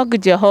 Chamog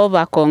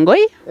Jehova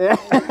Kongoi.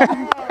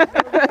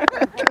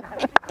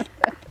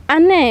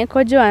 Ane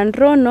ko Joanne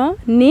Rono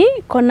ni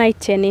konai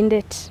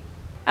Tienindet.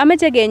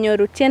 Ameche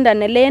kenyoru tiendo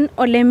nelen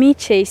ole mi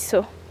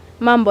Jeiso.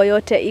 Mambo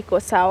yote iko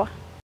sawa.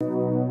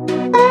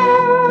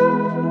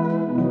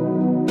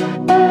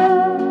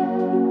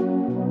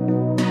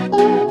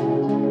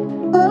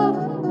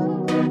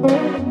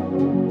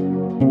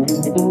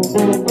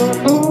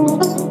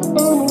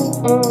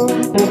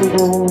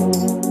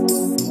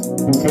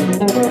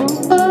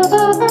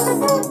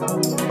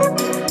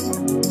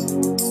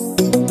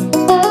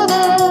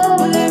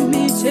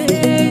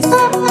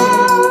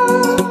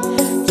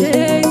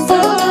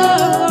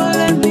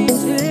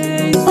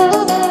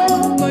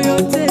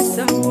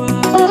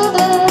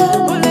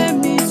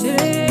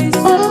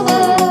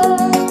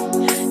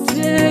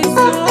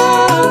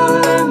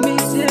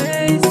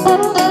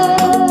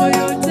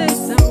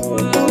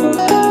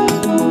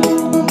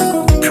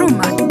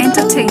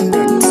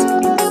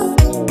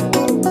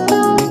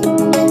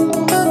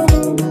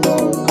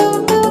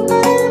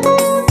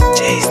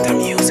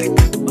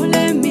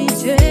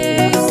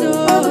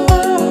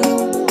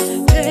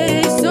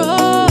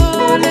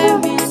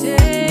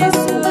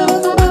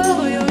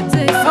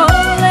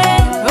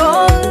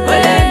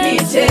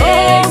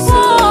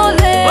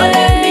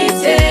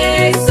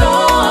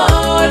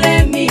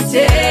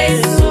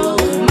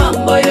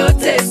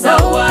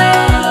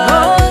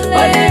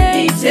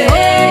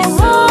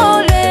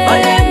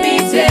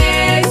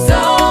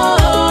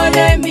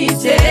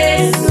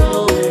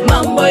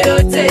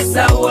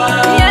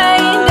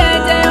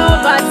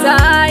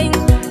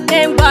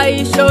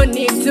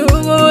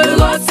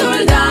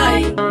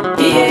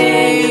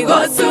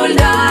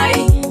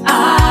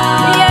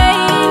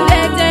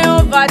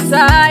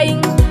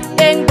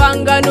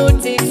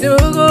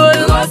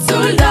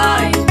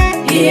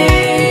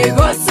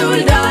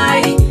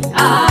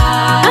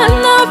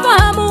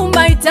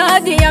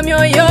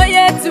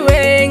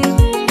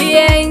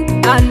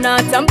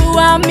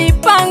 Anatambua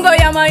mipango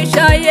ya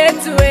maisha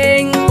yetu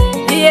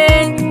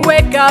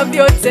weka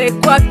vyote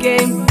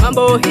kwake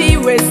mambo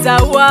iwe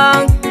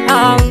sawa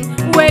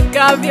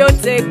weka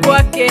vyote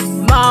kwake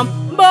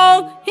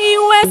mambo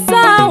iwe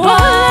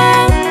sawa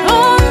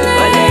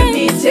ole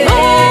mite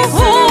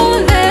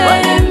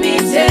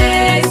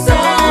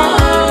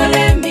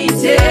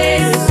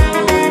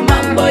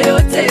mambo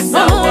yote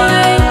sawa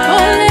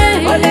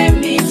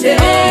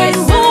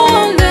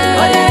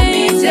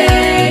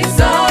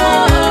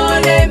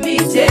ole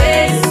mite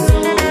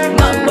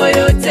mambo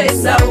yote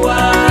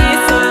sawa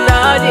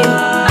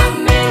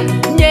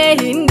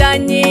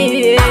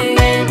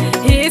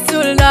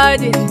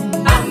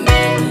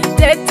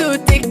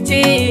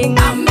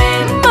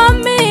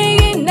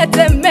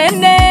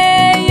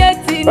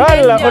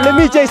Wala,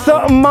 olemi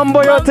Jeiso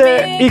mambo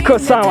yote iko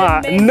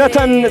sawa.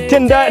 Nathan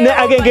tenda ne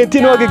agenge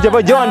tinwogik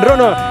chebo Joanne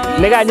Rono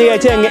nekanyige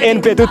cheng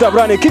en betutab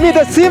rani.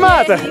 Kimite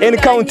simat en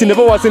county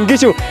nebo Uasin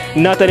Gishu.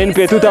 Nathan en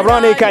betutab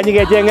rani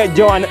kanyige cheng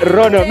Joanne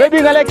Rono.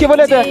 Maybe ngalek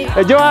kibolete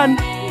Joanne.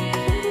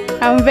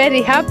 I'm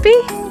very happy.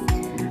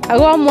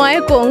 Ako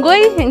amwae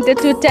kongoi eng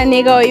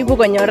tetutiani koibu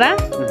konyora.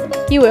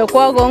 Iwe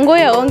kwa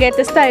kongoi ako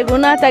ngetestai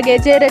kunata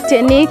kechere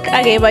tienik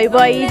ak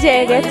keboiboi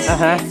icheket.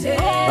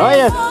 Oh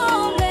yes.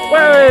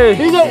 Hey.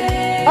 DJ.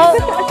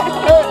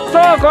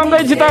 So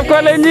kongoi chitab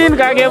kolenjin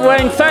kakebwa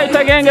eng sait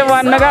agenge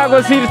wan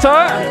nekakosirto.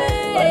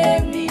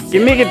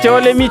 Kimi kityo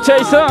ole mi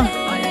Cheiso.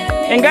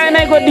 Eng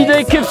kainai ko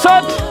DJ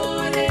Kipsot.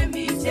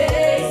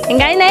 Eng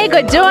kainai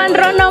ko Joanne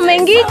Rono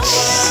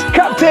Mengich.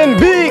 Captain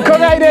B ko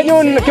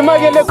kainenyun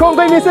kimagele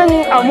kongoi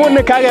mising amun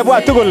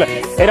kakebwa tugul.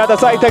 Enata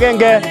sait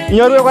agenge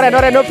inyoru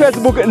kora no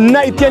Facebook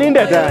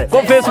Tienindet.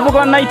 Ko Facebook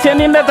on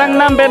Tienindet ang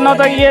number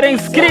noto kikere eng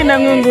screen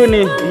nengung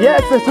nguni.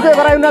 Yes, suke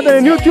kora unato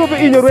en YouTube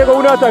inyoru ko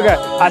unato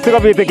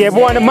asikobit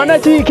kebwan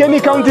manachi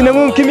kemi county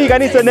nengung kimi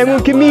kanisa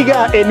nengung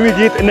kimiga en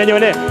wikit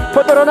nenyone.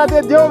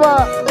 Fotoronate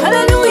Jehova.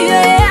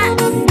 Hallelujah.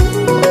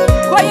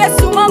 Kwa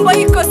Yesu mambo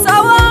iko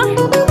sawa.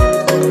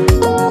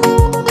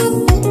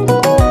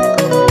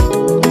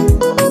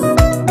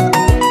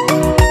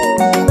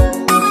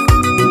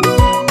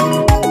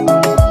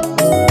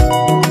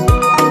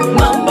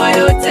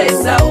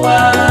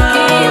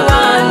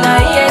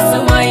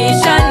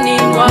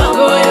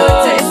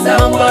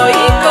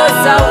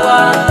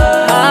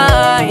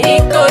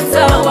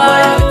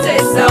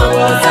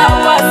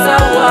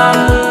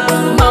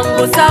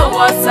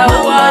 Sawa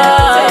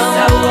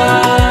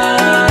sawa